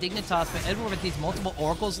of Team Dignitas, but Edward, with these multiple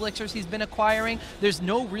Oracle's Elixirs he's been acquiring, there's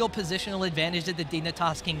no real positional advantage that the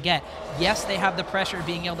Dignitas can get. Yes, they have the pressure of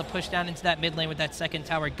being able to push down into that mid lane with that second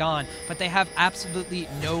tower gone, but they have absolutely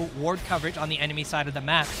no ward coverage on the enemy side of the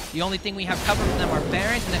map. The only thing we have covered from them are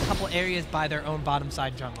Barons and a couple areas by their own bottom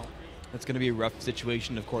side jungle. That's going to be a rough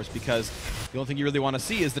situation, of course, because the only thing you really want to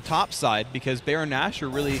see is the top side, because Baron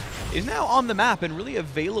Nashor really is now on the map and really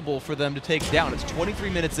available for them to take down. It's 23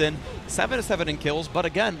 minutes in, 7-7 in kills, but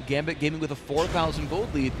again, Gambit Gaming with a 4,000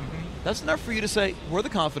 gold lead. That's enough for you to say, we're the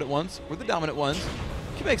confident ones, we're the dominant ones,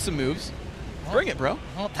 you can make some moves. Bring it, bro.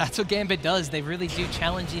 Well, that's what Gambit does. They really do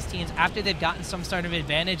challenge these teams after they've gotten some sort of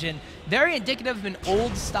advantage, and very indicative of an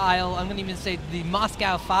old style, I'm going to even say the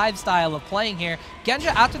Moscow 5 style of playing here. Genja,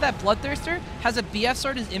 after that Bloodthirster, has a BF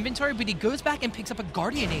sword in his inventory, but he goes back and picks up a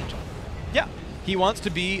Guardian Angel. Yeah. He wants to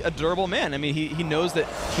be a durable man. I mean, he knows that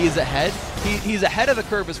he is ahead. He's ahead of the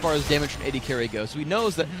curve as far as damage from AD carry goes. So he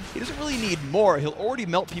knows that he doesn't really need more. He'll already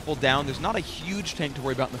melt people down. There's not a huge tank to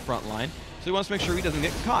worry about in the front line. So he wants to make sure he doesn't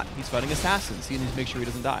get caught. He's fighting assassins. He needs to make sure he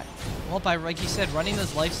doesn't die. Well, like you said, running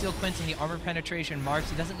those lifesteal Quints and the armor penetration marks,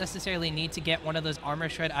 he doesn't necessarily need to get one of those armor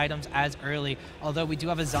shred items as early. Although we do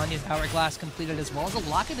have a Zanya's Hourglass completed, as well as a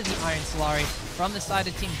Locket of the Iron Solari from the side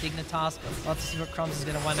of Team Dignitas. We'll have to see what Crumbs is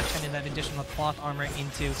going to wind up turning that additional cloth armor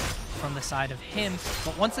into from the side of him.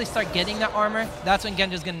 But once they start getting that armor, that's when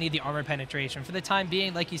Genja's going to need the armor penetration. For the time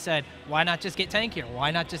being, like you said, why not just get tankier? Why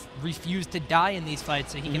not just refuse to die in these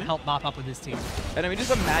fights so he can help mop up with this team. And I mean,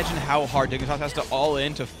 just imagine how hard Dignitas has to all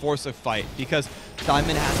in to force a fight, because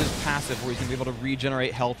Diamond has his passive where he's going to be able to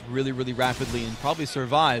regenerate health really, really rapidly and probably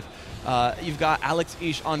survive. You've got Alex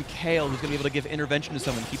Ish on Kale, who's going to be able to give intervention to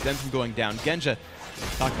someone, keep them from going down. Genja,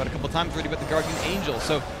 talked about a couple times already about the Guardian Angel.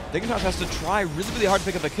 So Dignitas has to try really, really hard to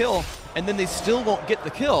pick up a kill, and then they still won't get the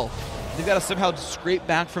kill. They've got to somehow scrape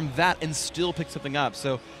back from that and still pick something up.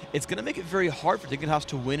 So it's going to make it very hard for Dignitas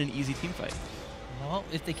to win an easy team fight. Well,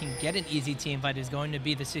 if they can get an easy team fight is going to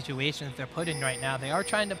be the situation that they're put in right now. They are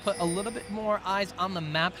trying to put a little bit more eyes on the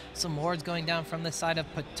map. Some wards going down from the side of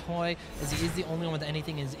Patoy, as he is the only one with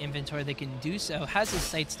anything in his inventory that can do so. Has his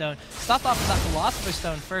Sight Stone. Stopped off with that Philosopher's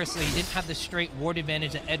Stone first, so he didn't have the straight ward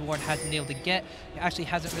advantage that Edward hasn't been able to get. He actually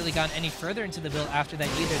hasn't really gone any further into the build after that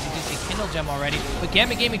either. He did see Kindle Gem already. But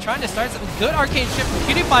Gambit Gaming trying to start something good. Arcane Shift from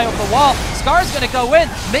PewDiePie over the wall. Scar's going to go in,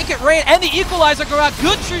 make it rain, and the Equalizer go out.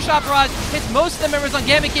 Good True Shot barrage. Hits most of the members on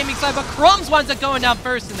Gambit Gaming side, but Crumbs winds up going down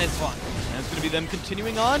first in this one. And it's going to be them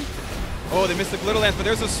continuing on. Oh, they missed the Glitter Lance, but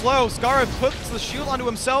there's a slow. Scar puts the shield onto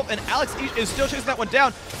himself, and Alex Ish is still chasing that one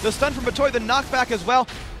down. The stun from Patoy, the knockback as well.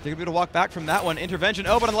 They're going to be able to walk back from that one. Intervention.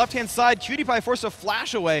 Oh, but on the left-hand side, PewDiePie forced a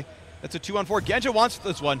flash away. That's a 2-on-4. Genja wants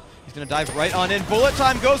this one. He's going to dive right on in. Bullet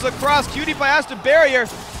time goes across. PewDiePie has to barrier.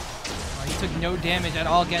 He took no damage at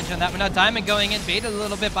all, Genja, on that one. Now Diamond going in, baited a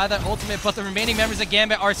little bit by that ultimate, but the remaining members of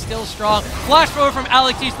Gambit are still strong. Flash forward from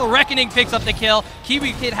Alex East. The Reckoning picks up the kill.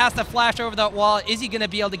 Kiwi Kid has to flash over that wall. Is he going to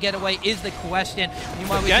be able to get away is the question.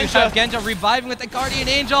 Meanwhile, we do have Genja reviving with the Guardian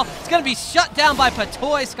Angel. It's going to be shut down by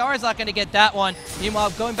Patoy. Scar's not going to get that one.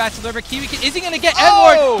 Meanwhile, going back to the river, Kiwi Kid, is he going to get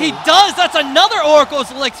Edward? He does! That's another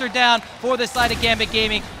Oracle's Elixir down for the side of Gambit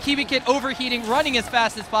Gaming. Kiwi Kid overheating, running as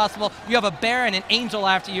fast as possible. You have a Baron and Angel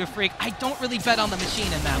after you, Freak. I don't really bet on the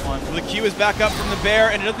machine in that one. Well, the Q is back up from the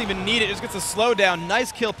bear, and it doesn't even need it. It just gets a slowdown.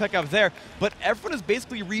 Nice kill pickup there. But everyone is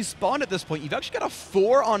basically respawned at this point. You've actually got a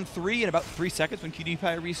 4-on-3 in about 3 seconds when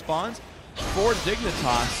PewDiePie respawns for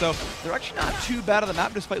Dignitas. So they're actually not too bad on the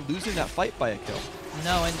map despite losing that fight by a kill.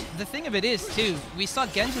 No, and the thing of it is, too, we saw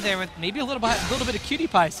Genja there with maybe a little bit of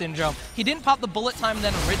PewDiePie syndrome. He didn't pop the bullet time in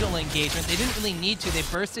that original engagement. They didn't really need to. They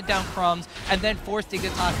bursted down Crumbs and then forced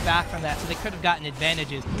Dignitas back from that, so they could have gotten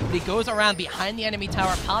advantages. But he goes around behind the enemy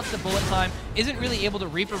tower, pops the bullet time, isn't really able to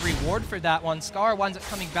reap a reward for that one. Scar winds up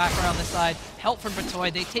coming back around the side. Help from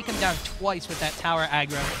Patoy. They take him down twice with that tower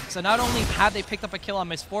aggro. So not only have they picked up a kill on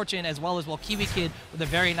Misfortune, as well as Kiwi Kid with a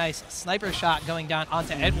very nice sniper shot going down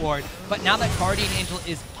onto Edward, but now that Guardian Angel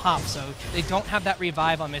is popped, so they don't have that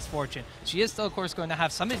revive on Misfortune. She is still, of course, going to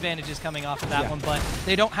have some advantages coming off of that one, but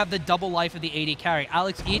they don't have the double life of the AD carry.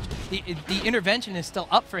 Alex Each, the intervention is still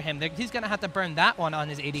up for him. He's going to have to burn that one on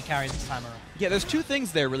his AD carry this time around. Yeah, there's two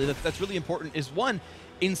things there, really, that's really important. Is one,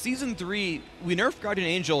 in Season 3, we nerfed Guardian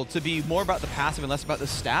Angel to be more about the passive and less about the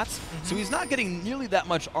stats, so he's not getting nearly that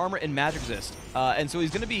much armor and magic resist, and so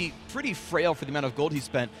he's going to be pretty frail for the amount of gold he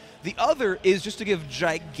spent. The other is just to give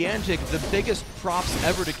gigantic, the biggest props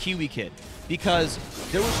ever to Kiwi Kid, because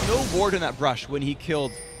there was no ward in that brush when he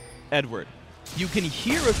killed Edward. You can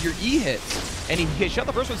hear if your E hits, and he shot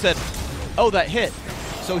the first one and said, oh, that hit.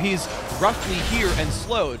 So he's roughly here and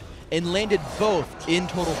slowed, and landed both in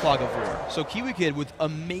total fog of war. So Kiwi Kid with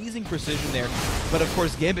amazing precision there. But of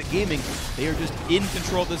course, Gambit Gaming, they are just in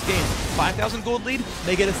control of this game. 5,000 gold lead,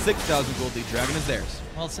 they get a 6,000 gold lead. Dragon is theirs.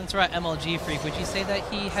 Well, since we're at MLG, Freak, would you say that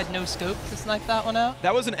he had no scope to snipe that one out?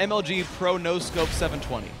 That was an MLG Pro No Scope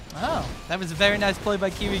 720. Oh, that was a very nice play by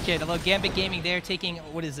Kiwi Kid. Although Gambit Gaming, they're taking,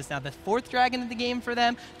 what is this now, the 4th Dragon of the game for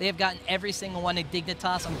them. They have gotten every single one.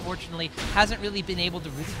 Dignitas, unfortunately, hasn't really been able to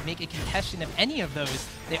really make a contestation of any of those.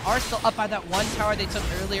 They are still up by that one tower they took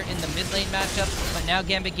earlier in the mid lane matchup, but now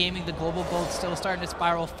Gambit Gaming, the global gold, still starting to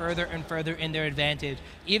spiral further and further in their advantage.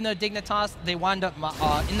 Even though Dignitas, they wound up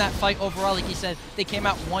in that fight overall, like you said, they came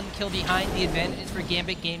out 1 kill behind. The advantages for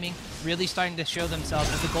Gambit Gaming really starting to show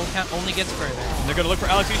themselves as the gold count only gets further. And they're going to look for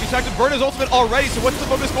Alex Each. He's attacked to burn his ultimate already, so what's the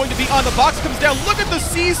focus going to be on? The box comes down. Look at the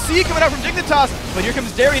CC coming out from Dignitas, but here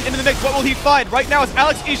comes Darian into the mix. What will he find? Right now it's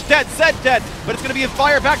Alex Each dead, Zed dead, but it's going to be a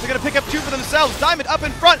fire back. They're going to pick up 2 for themselves. Diamond up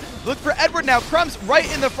in front. Look for Edward now. Crumbs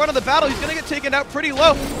right in the front of the battle. He's going to get taken out pretty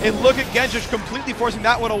low. And look at Genja completely forcing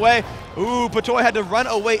that one away. Ooh, Patoy had to run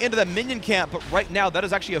away into the minion camp, but right now that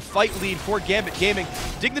is actually a fight lead for Gambit Gaming.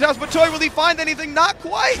 Dignitas Patoy, will he find anything? Not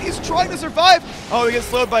quite. He's trying to survive. Oh, he gets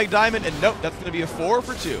slowed by Diamond, and nope, that's going to be a 4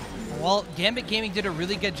 for 2. Well, Gambit Gaming did a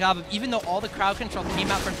really good job of, even though all the crowd control came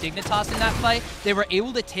out from Dignitas in that fight, they were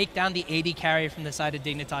able to take down the AD carry from the side of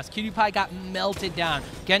Dignitas. PewDiePie got melted down.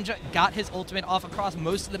 Genja got his ultimate off across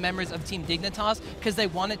most of the members of Team Dignitas because they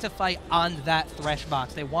wanted to fight on that Thresh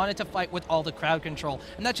box. They wanted to fight with all the crowd control,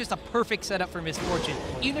 and that's just a perfect setup for Misfortune.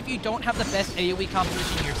 Even if you don't have the best AoE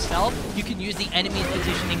composition yourself, you can use the enemy's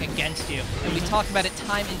positioning against you. And we talked about it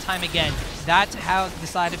time and time again. That's how the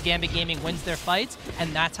side of Gambit Gaming wins their fights,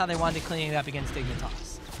 and that's how they wanted to clean it up against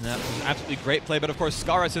Dignitas. That was an absolutely great play, but of course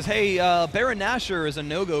Skara says, hey, Baron Nashor is a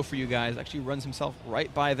no-go for you guys. Actually runs himself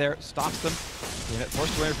right by there, stops them. Gambit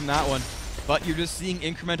forced away from that one. But you're just seeing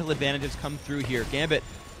incremental advantages come through here. Gambit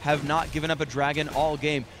have not given up a dragon all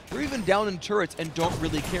game. They're even down in turrets and don't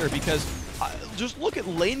really care because just look at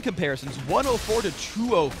lane comparisons, 104 to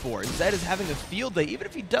 204. Zed is having a field day. Even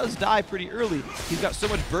if he does die pretty early, he's got so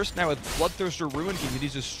much burst now with Bloodthirster Ruin King that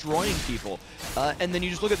he's destroying people. And then you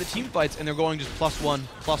just look at the team fights and they're going just +1,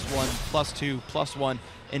 +1, +2, +1.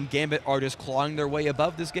 And Gambit are just clawing their way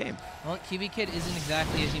above this game. Well, Kiwi Kid isn't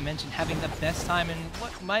exactly, as you mentioned, having the best time in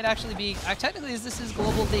what might actually be, technically, is this his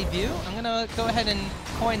global debut? I'm going to go ahead and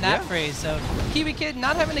coin that phrase. So, Kiwi Kid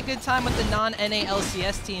not having a good time with the non-NA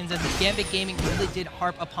LCS teams, as the Gambit Gaming really did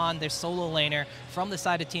harp upon their solo laner from the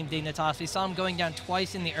side of Team Dignitas. We saw him going down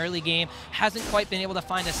twice in the early game, hasn't quite been able to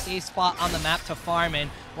find a safe spot on the map to farm in.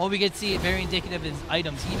 Well, we could see it very indicative of his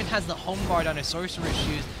items. He even has the home guard on his sorcerer's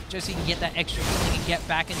shoes just so he can get that extra healing and get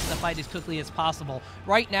back into the fight as quickly as possible.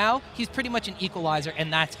 Right now, he's pretty much an equalizer,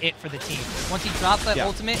 and that's it for the team. Once he drops that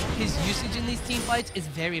ultimate, his usage in these team fights is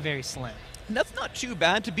very, very slim. And that's not too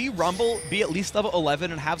bad. To be Rumble, be at least level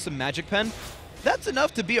 11, and have some Magic Pen, that's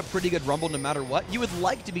enough to be a pretty good Rumble no matter what. You would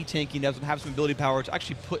like to be tanky devs and have some ability power to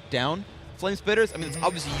actually put down Flame Spitters. I mean, it's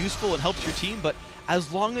obviously useful and helps your team, but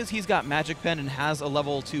as long as he's got Magic Pen and has a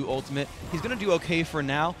level 2 ultimate, he's going to do okay for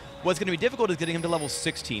now. What's going to be difficult is getting him to level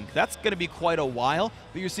 16. That's going to be quite a while,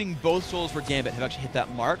 but you're seeing both souls for Gambit have actually hit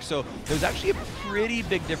that mark, so there's actually a pretty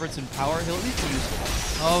big difference in power. He'll at least be useful.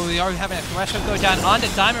 Oh, we are having a threshold go down onto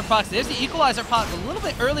Diamond Prox. There's the equalizer pop a little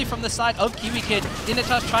bit early from the side of Kiwi Kid.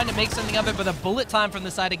 Dignitas trying to make something of it, but a bullet time from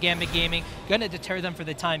the side of Gambit Gaming going to deter them for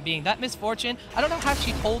the time being. That Misfortune, I don't know how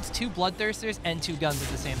she holds 2 Bloodthirsters and 2 guns at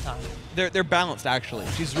the same time. They're balanced, actually.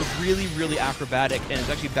 She's really, really acrobatic and is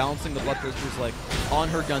actually balancing the Bloodthirsters like on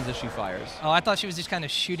her guns as she fires. Oh, I thought she was just kind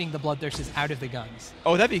of shooting the Bloodthirsters out of the guns.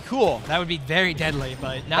 Oh, that'd be cool. That would be very deadly,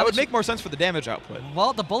 but now that would make more sense for the damage output.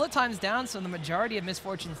 Well, the bullet time's down, so the majority of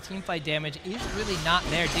Misfortune's teamfight damage is really not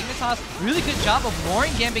there. Dignitas, really good job of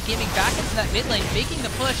luring Gambit Gaming back into that mid lane, making the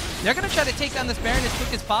push. They're going to try to take down this Baron as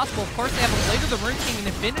quick as possible. Of course, they have a Blade of the Rune King and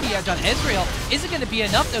Infinity Edge on Ezreal. Is it going to be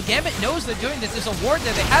enough, though? Gambit knows they're doing this. There's a ward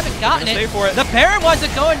there. They haven't gotten it. For it. The Baron winds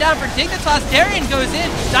up going down for Dignitas. Darian goes in.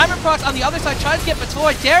 Diamond Prox on the other side tries to get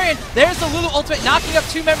Batoy. Darian, there's the Lulu ultimate, knocking up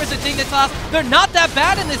 2 members of Dignitas. They're not that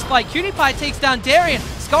bad in this fight. PewDiePie takes down Darian.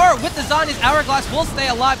 Scar with the Zhonya's Hourglass will stay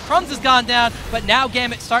alive. Crumbs has gone down, but now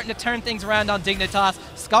Gambit starting to turn things around on Dignitas.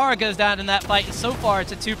 Scar goes down in that fight, and so far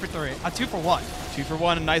it's a 2 for 3. A 2 for 1. 2 for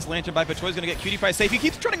 1, a nice lantern by Batoy's going to get PewDiePie safe. He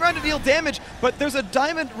keeps turning around to deal damage, but there's a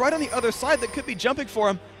diamond right on the other side that could be jumping for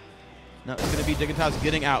him. No, it's going to be Dignitas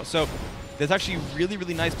getting out. So that's actually really,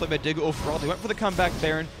 really nice play by Dig overall. They went for the comeback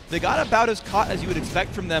Baron. They got about as caught as you would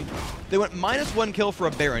expect from them. They went -1 kill for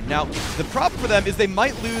a Baron. Now, the problem for them is they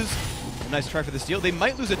might lose, nice try for the steal, they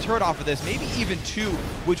might lose a turret off of this, maybe even 2,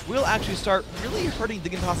 which will actually start really hurting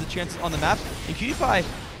Dignitas' chances on the map. And PewDiePie,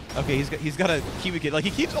 okay, he's got a Kiwi Kid. Like,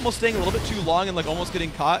 he keeps almost staying a little bit too long and like almost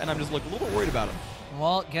getting caught, and I'm just like a little bit worried about him.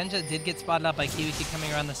 Well, Genja did get spotted up by Kiwi Kid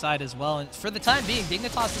coming around the side as well, and for the time being,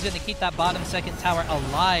 Dignitas is going to keep that bottom second tower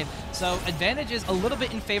alive, so advantage is a little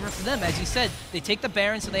bit in favor for them. As you said, they take the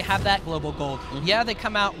Baron, so they have that global gold. Yeah, they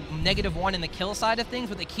come out -1 in the kill side of things,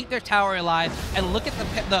 but they keep their tower alive, and look at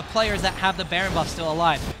the players that have the Baron buff still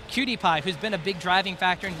alive. PewDiePie, who's been a big driving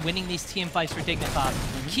factor in winning these team fights for Dignitas.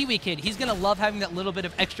 Kiwi Kid, he's going to love having that little bit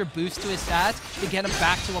of extra boost to his stats to get him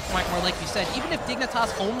back to a point where, like you said, even if Dignitas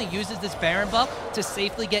only uses this Baron buff to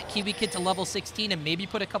safely get Kiwi Kid to level 16 and maybe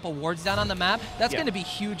put a couple wards down on the map, that's going to be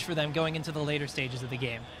huge for them going into the later stages of the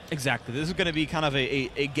game. Exactly. This is going to be kind of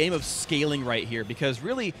a game of scaling right here, because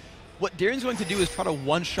really what Darian's going to do is try to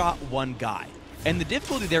one-shot one guy. And the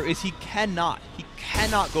difficulty there is he cannot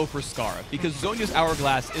go for Scarab, because Zhonya's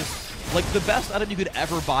Hourglass is like the best item you could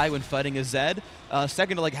ever buy when fighting a Zed.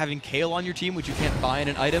 Second to like having Kale on your team, which you can't buy in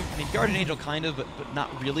an item. I mean, Guardian Angel kind of, but not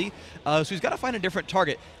really. So he's got to find a different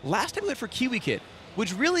target. Last time we went for Kiwi Kid,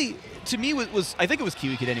 which really, to me, was I think it was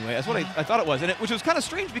Kiwi Kid anyway. That's what I thought it was, and which was kind of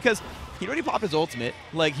strange because he already popped his ultimate.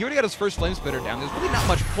 Like, he already got his first Flame Spitter down. There's really not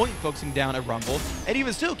much point focusing down a Rumble, and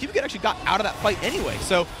even still, Kiwi Kid actually got out of that fight anyway.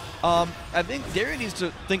 So I think Darien needs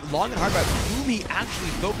to think long and hard about whom he actually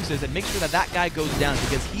focuses and make sure that that guy goes down,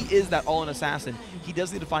 because he is that all-in assassin. He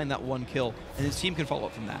does need to find that one kill, and his team can follow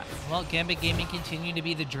up from that. Well, Gambit Gaming continue to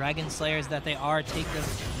be the Dragon Slayers that they are, take the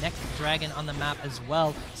next dragon on the map as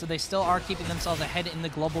well, so they still are keeping themselves ahead in the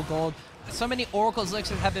global gold. So many Oracle's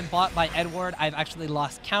Elixirs have been bought by Edward. I've actually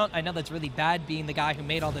lost count. I know that's really bad being the guy who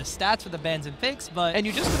made all the stats for the bans and picks, but... And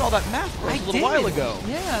you just did all that math for us a little while ago.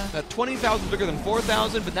 Yeah. That 20,000 is bigger than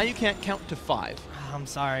 4,000, but now you can't count to 5. I'm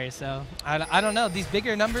sorry, so I don't know. These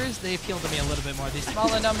bigger numbers, they appeal to me a little bit more. These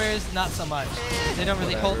smaller numbers, not so much. They don't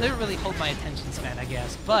really hold my attention span, I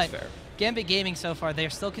guess. But That's fair. Gambit Gaming so far,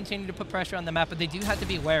 they're still continuing to put pressure on the map, but they do have to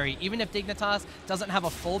be wary. Even if Dignitas doesn't have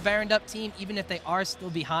a full Baroned up team, even if they are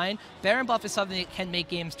still behind, Baron buff is something that can make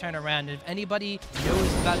games turn around. And if anybody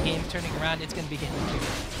knows about games turning around, it's going to be Gambit Gaming.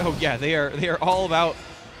 Oh yeah, they are all about.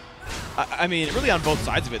 I mean, really on both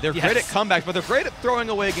sides of it. They're great at comebacks, but they're great at throwing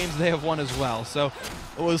away games they have won as well. So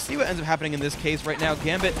we'll see what ends up happening in this case. Right now,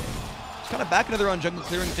 Gambit is kind of back into their own jungle,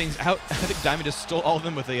 clearing things out. I think Diamond just stole all of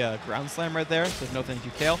them with a ground slam right there. So no thank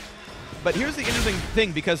you, Kale. But here's the interesting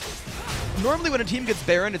thing, because normally when a team gets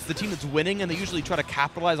Baron, it's the team that's winning, and they usually try to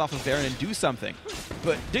capitalize off of Baron and do something.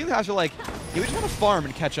 But Dignitas are like, yeah, we just want to farm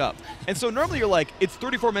and catch up. And so normally you're like, it's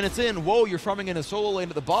 34 minutes in, whoa, you're farming in a solo lane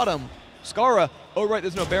at the bottom. Skara, oh right,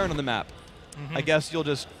 there's no Baron on the map. I guess you'll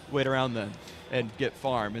just wait around then and get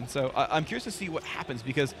farm. And so I'm curious to see what happens,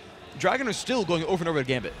 because Dragon are still going over and over at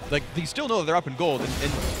Gambit. Like, they still know that they're up in gold,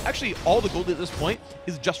 and actually all the gold at this point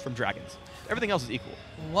is just from Dragons. Everything else is equal.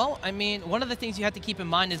 Well, I mean, one of the things you have to keep in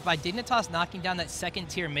mind is by Dignitas knocking down that second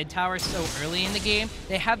tier mid tower so early in the game,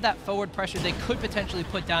 they have that forward pressure they could potentially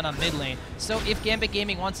put down on mid lane. So if Gambit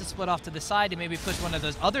Gaming wants to split off to the side and maybe push one of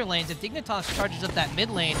those other lanes, if Dignitas charges up that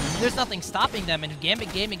mid lane, there's nothing stopping them. And if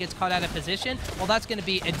Gambit Gaming gets caught out of position, well, that's going to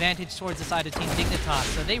be advantage towards the side of Team Dignitas.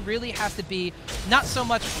 So they really have to be not so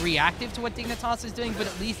much reactive to what Dignitas is doing, but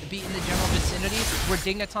at least be in the general vicinity where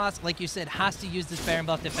Dignitas, like you said, has to use this Baron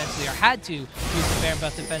buff defensively, or had to use the Baron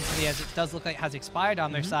buff defensively, as it does look like it has expired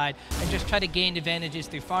on their side, and just try to gain advantages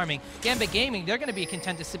through farming. Gambit Gaming, they're going to be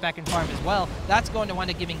content to sit back and farm as well. That's going to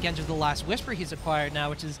wind up giving Genji the last Whisper he's acquired now,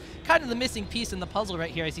 which is kind of the missing piece in the puzzle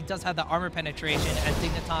right here, as he does have the armor penetration as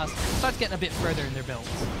Dignitas starts getting a bit further in their builds.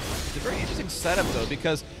 It's a very interesting setup, though,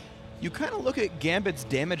 because you kind of look at Gambit's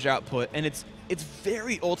damage output, and it's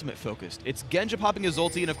very ultimate focused. It's Genji popping his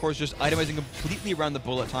ulti and, of course, just itemizing completely around the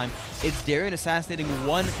bullet time. It's Darien assassinating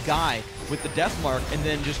one guy with the death mark and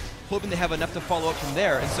then just hoping they have enough to follow up from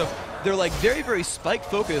there. And so they're like very, very spike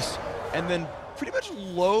focused, and then pretty much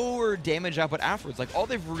lower damage output afterwards. Like, all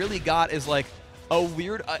they've really got is like a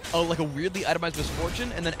weird, like a weirdly itemized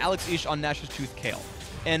Misfortune, and then Alex Ish on Nash's Tooth Kale.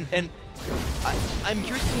 And I'm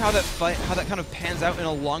curious to see how that kind of pans out in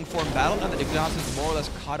a long form battle now that Dignitas is more or less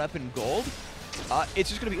caught up in gold. It's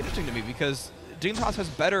just going to be interesting to me, because Dignitas has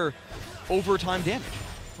better overtime damage.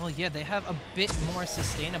 Well, yeah, they have a bit more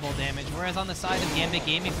sustainable damage, whereas on the side of Gambit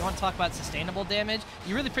Gaming, if you want to talk about sustainable damage,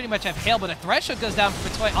 you really pretty much have Hail, but a Threshold goes down for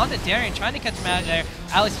Toy onto Darien, trying to catch him out there.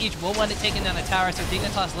 Alex Each will wind up taking down the tower, so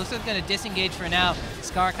Dignitas looks like they're going to disengage for now.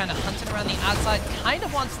 Scar kind of hunting around the outside, kind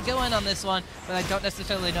of wants to go in on this one, but I don't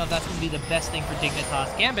necessarily know if that's going to be the best thing for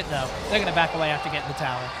Dignitas. Gambit, though, they're going to back away after getting the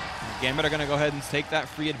tower. Gambit are going to go ahead and take that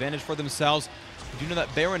free advantage for themselves. You know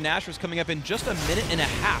that Baron Nashor is coming up in just a minute and a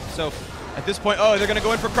half. So at this point, oh, they're going to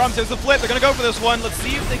go in for Crumbs. There's the flip. They're going to go for this one. Let's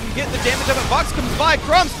see if they can get the damage up. Vox comes by.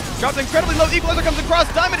 Crumbs drops incredibly low. Equalizer comes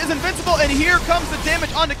across. Diamond is invincible, and here comes the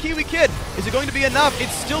damage onto Kiwi Kid. Is it going to be enough?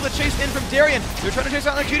 It's still the chase in from Darien. They're trying to chase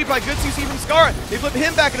out on Cutie Pie. Good CC from Scar. They flip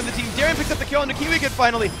him back into the team. Darien picks up the kill onto Kiwi Kid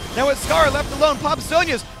finally. Now it's Scar left alone. Pops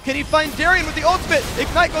Sonya's. Can he find Darien with the ultimate?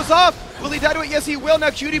 Ignite goes off. Will he die to it? Yes, he will.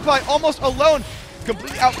 Now Cutie Pie almost alone.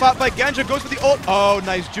 Completely outfought by Genja, goes for the ult. Oh,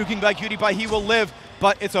 nice juking by Cutie Pie. He will live,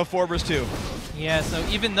 but it's a 4 vs 2. Yeah, so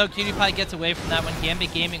even though Cutie Pie gets away from that one,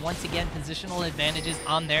 Gambit Gaming, once again, positional advantages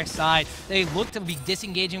on their side. They look to be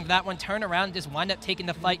disengaging for that one, turn around, and just wind up taking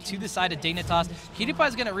the fight to the side of Dignitas. Cutie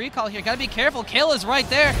Pie's going to recall here. Got to be careful. Kale is right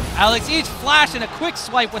there. Alex Each flash and a quick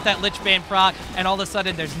swipe with that Lich Bane proc, and all of a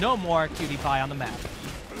sudden, there's no more Cutie Pie on the map.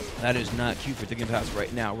 That is not cute for Dignitas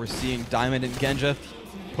right now. We're seeing Diamond and Genja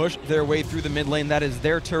push their way through the mid lane. That is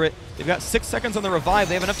their turret. They've got 6 seconds on the revive.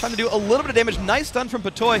 They have enough time to do a little bit of damage. Nice stun from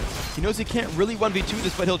Patoy. He knows he can't really 1v2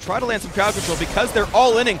 this, but he'll try to land some crowd control because they're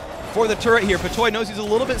all inning for the turret here. Patoy knows he's a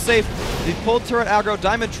little bit safe. They've pulled turret aggro.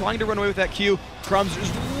 Diamond trying to run away with that Q. Crumbs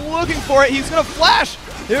just looking for it. He's going to flash.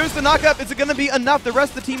 There's the knockup. Is it going to be enough? The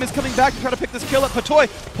rest of the team is coming back to try to pick this kill up. Patoy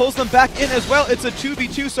pulls them back in as well. It's a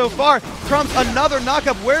 2v2 so far. Crumbs, another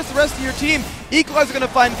knockup. Where's the rest of your team? Equalizer going to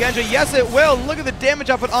find Genja. Yes, it will. Look at the damage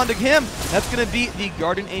output onto him. That's going to be the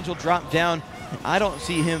Guardian Angel drop down. I don't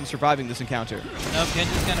see him surviving this encounter. Nope,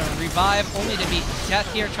 Genja's going to revive, only to be death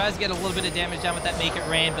here. Tries to get a little bit of damage down with that Make It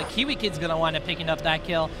Rain, but Kiwi Kid's going to wind up picking up that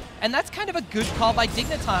kill. And that's kind of a good call by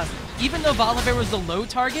Dignitas. Even though Volibear was the low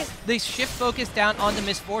target, they shift focus down onto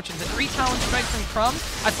Misfortune. The 3 Talon Strike from Crumbs,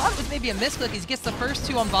 I thought it was maybe a misclick. He gets the first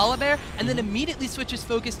 2 on Volibear, and then immediately switches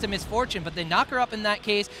focus to Misfortune, but they knock her up in that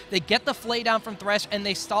case. They get the Flay down from Thresh, and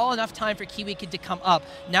they stall enough time for Kiwi Kid to come up.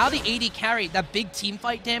 Now the AD carry, that big team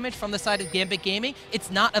fight damage from the side of Gambit Gaming,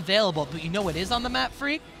 it's not available, but you know what is on the map,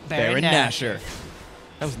 Freak? Baron Nashor.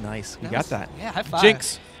 That was nice. We got that. Yeah, high five.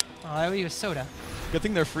 Jinx. Oh, I owe you a soda. Good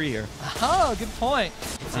thing they're free here. Oh, good point.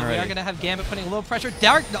 So we are going to have Gambit putting a little pressure.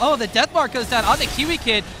 Oh, the death bar goes down on the Kiwi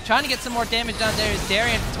Kid. Trying to get some more damage down there is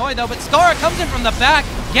Darian Toy, though. But Scara comes in from the back,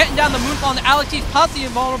 getting down the moonfall. And Alex East pops the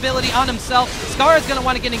invulnerability on himself. Scara is going to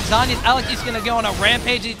want to get Exanius. Alex East is going to go on a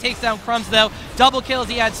rampage. He takes down Crumbs, though. Double kills.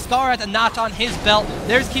 He adds Scara at the notch on his belt.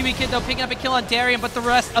 There's Kiwi Kid, though, picking up a kill on Darian. But the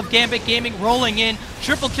rest of Gambit Gaming rolling in.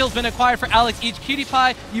 Triple kill's been acquired for Alex Each. Cutie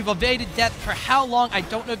Pie, you've evaded death for how long? I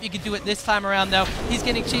don't know if you could do it this time around, though. He's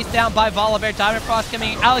getting chased down by Volibear. Diamond Frost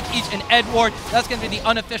coming in. Alex Each and Edward. That's going to be the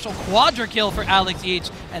unofficial quadra kill for Alex Each,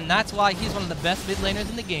 and that's why he's one of the best mid laners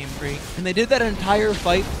in the game, Freak. And they did that entire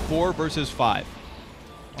fight 4 versus 5.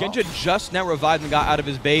 Genja just now revived and got out of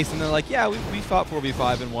his base, and they're like, yeah, we fought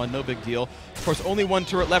 4v5 and won, no big deal. Of course, only 1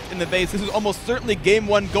 turret left in the base. This is almost certainly game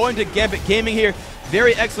 1 going to Gambit Gaming here.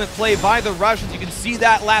 Very excellent play by the Russians. You can see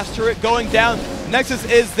that last turret going down. Nexus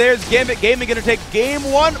is there's Gambit Gaming going to take game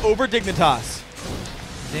 1 over Dignitas.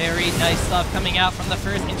 Very nice stuff coming out from the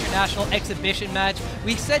first international exhibition match.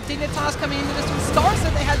 We said Dignitas coming into this one. Star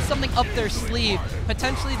said they had something up their sleeve.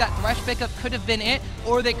 Potentially that Thresh pickup could have been it,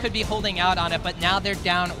 or they could be holding out on it, but now they're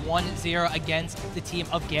down 1-0 against the team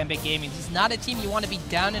of Gambit Gaming. This is not a team you want to be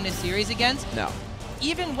down in a series against. No.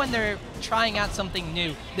 Even when they're trying out something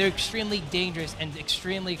new, they're extremely dangerous and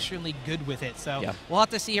extremely, extremely good with it. So we'll have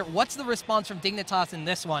to see here. What's the response from Dignitas in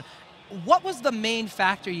this one? What was the main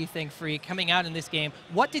factor, you think, Free, coming out in this game?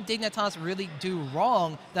 What did Dignitas really do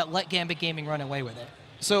wrong that let Gambit Gaming run away with it?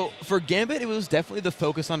 So for Gambit, it was definitely the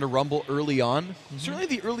focus on the Rumble early on. Certainly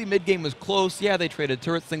the early mid-game was close. Yeah, they traded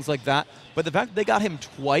turrets, things like that. But the fact that they got him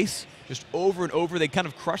twice, just over and over, they kind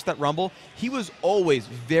of crushed that Rumble. He was always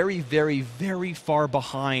very, very, very far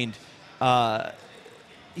behind.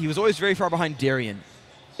 He was always very far behind Darian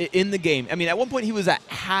in the game. I mean, at one point he was at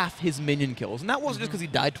half his minion kills, and that wasn't just because he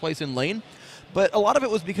died twice in lane, but a lot of it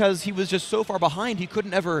was because he was just so far behind he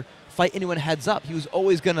couldn't ever fight anyone heads up. He was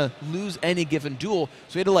always going to lose any given duel,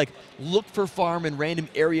 so he had to like look for farm in random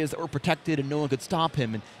areas that were protected and no one could stop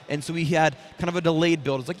him, and so he had kind of a delayed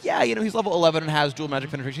build. It's like, yeah, you know, he's level 11 and has dual magic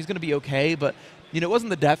penetration, he's going to be okay, but you know, it wasn't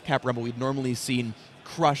the death cap Rumble we'd normally seen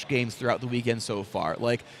crush games throughout the weekend so far.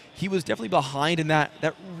 Like, he was definitely behind, and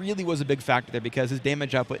that really was a big factor there because his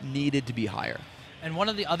damage output needed to be higher. And one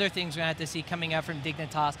of the other things we're going to have to see coming out from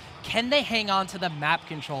Dignitas, can they hang on to the map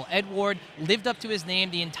control? Edward lived up to his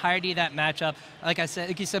name the entirety of that matchup. Like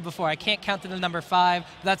you said before, I can't count to the number 5.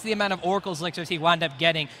 That's the amount of Oracle's elixirs he wound up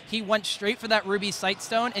getting. He went straight for that Ruby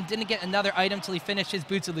Sightstone and didn't get another item until he finished his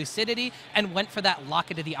Boots of Lucidity and went for that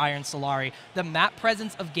Locket of the Iron Solari. The map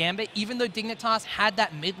presence of Gambit, even though Dignitas had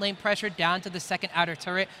that mid lane pressure down to the second outer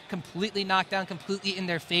turret, completely knocked down, completely in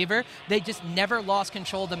their favor, they just never lost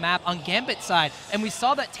control of the map on Gambit's side. And we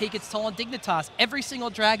saw that take its toll on Dignitas. Every single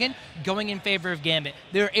dragon going in favor of Gambit.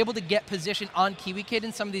 They were able to get position on Kiwi Kid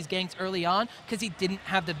in some of these ganks early on because he didn't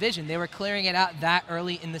have the vision. They were clearing it out that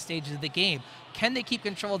early in the stages of the game. Can they keep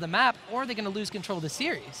control of the map, or are they going to lose control of the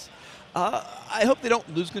series? I hope they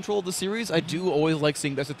don't lose control of the series. I do always like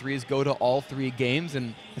seeing best of 3s go to all 3 games,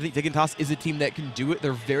 and I think Dignitas is a team that can do it.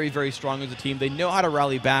 They're very, very strong as a team. They know how to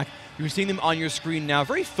rally back. You're seeing them on your screen now,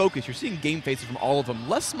 very focused. You're seeing game faces from all of them.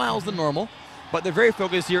 Less smiles than normal, but they're very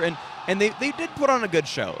focused here, and they did put on a good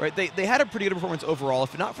show, right? They had a pretty good performance overall.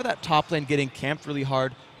 If not for that top lane getting camped really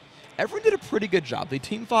hard, everyone did a pretty good job. They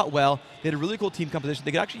team fought well. They had a really cool team composition.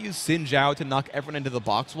 They could actually use Xin Zhao to knock everyone into the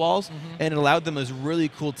box walls, and it allowed them as really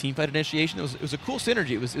cool team fight initiation. It was a cool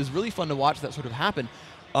synergy. It was really fun to watch that sort of happen.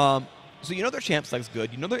 So you know their champ select's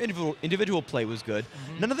good. You know their individual play was good.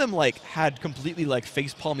 None of them like had completely like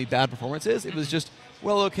face-palmy bad performances. It was just,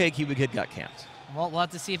 well, okay, Kiwi Kid got camped. Well, we'll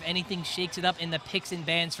have to see if anything shakes it up in the picks and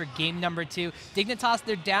bans for game number 2. Dignitas,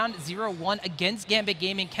 they're down 0-1 against Gambit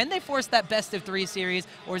Gaming. Can they force that best-of-3 series,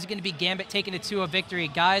 or is it going to be Gambit taking it to a victory?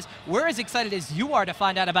 Guys, we're as excited as you are to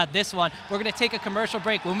find out about this one. We're going to take a commercial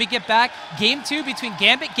break. When we get back, game 2 between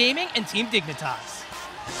Gambit Gaming and Team Dignitas.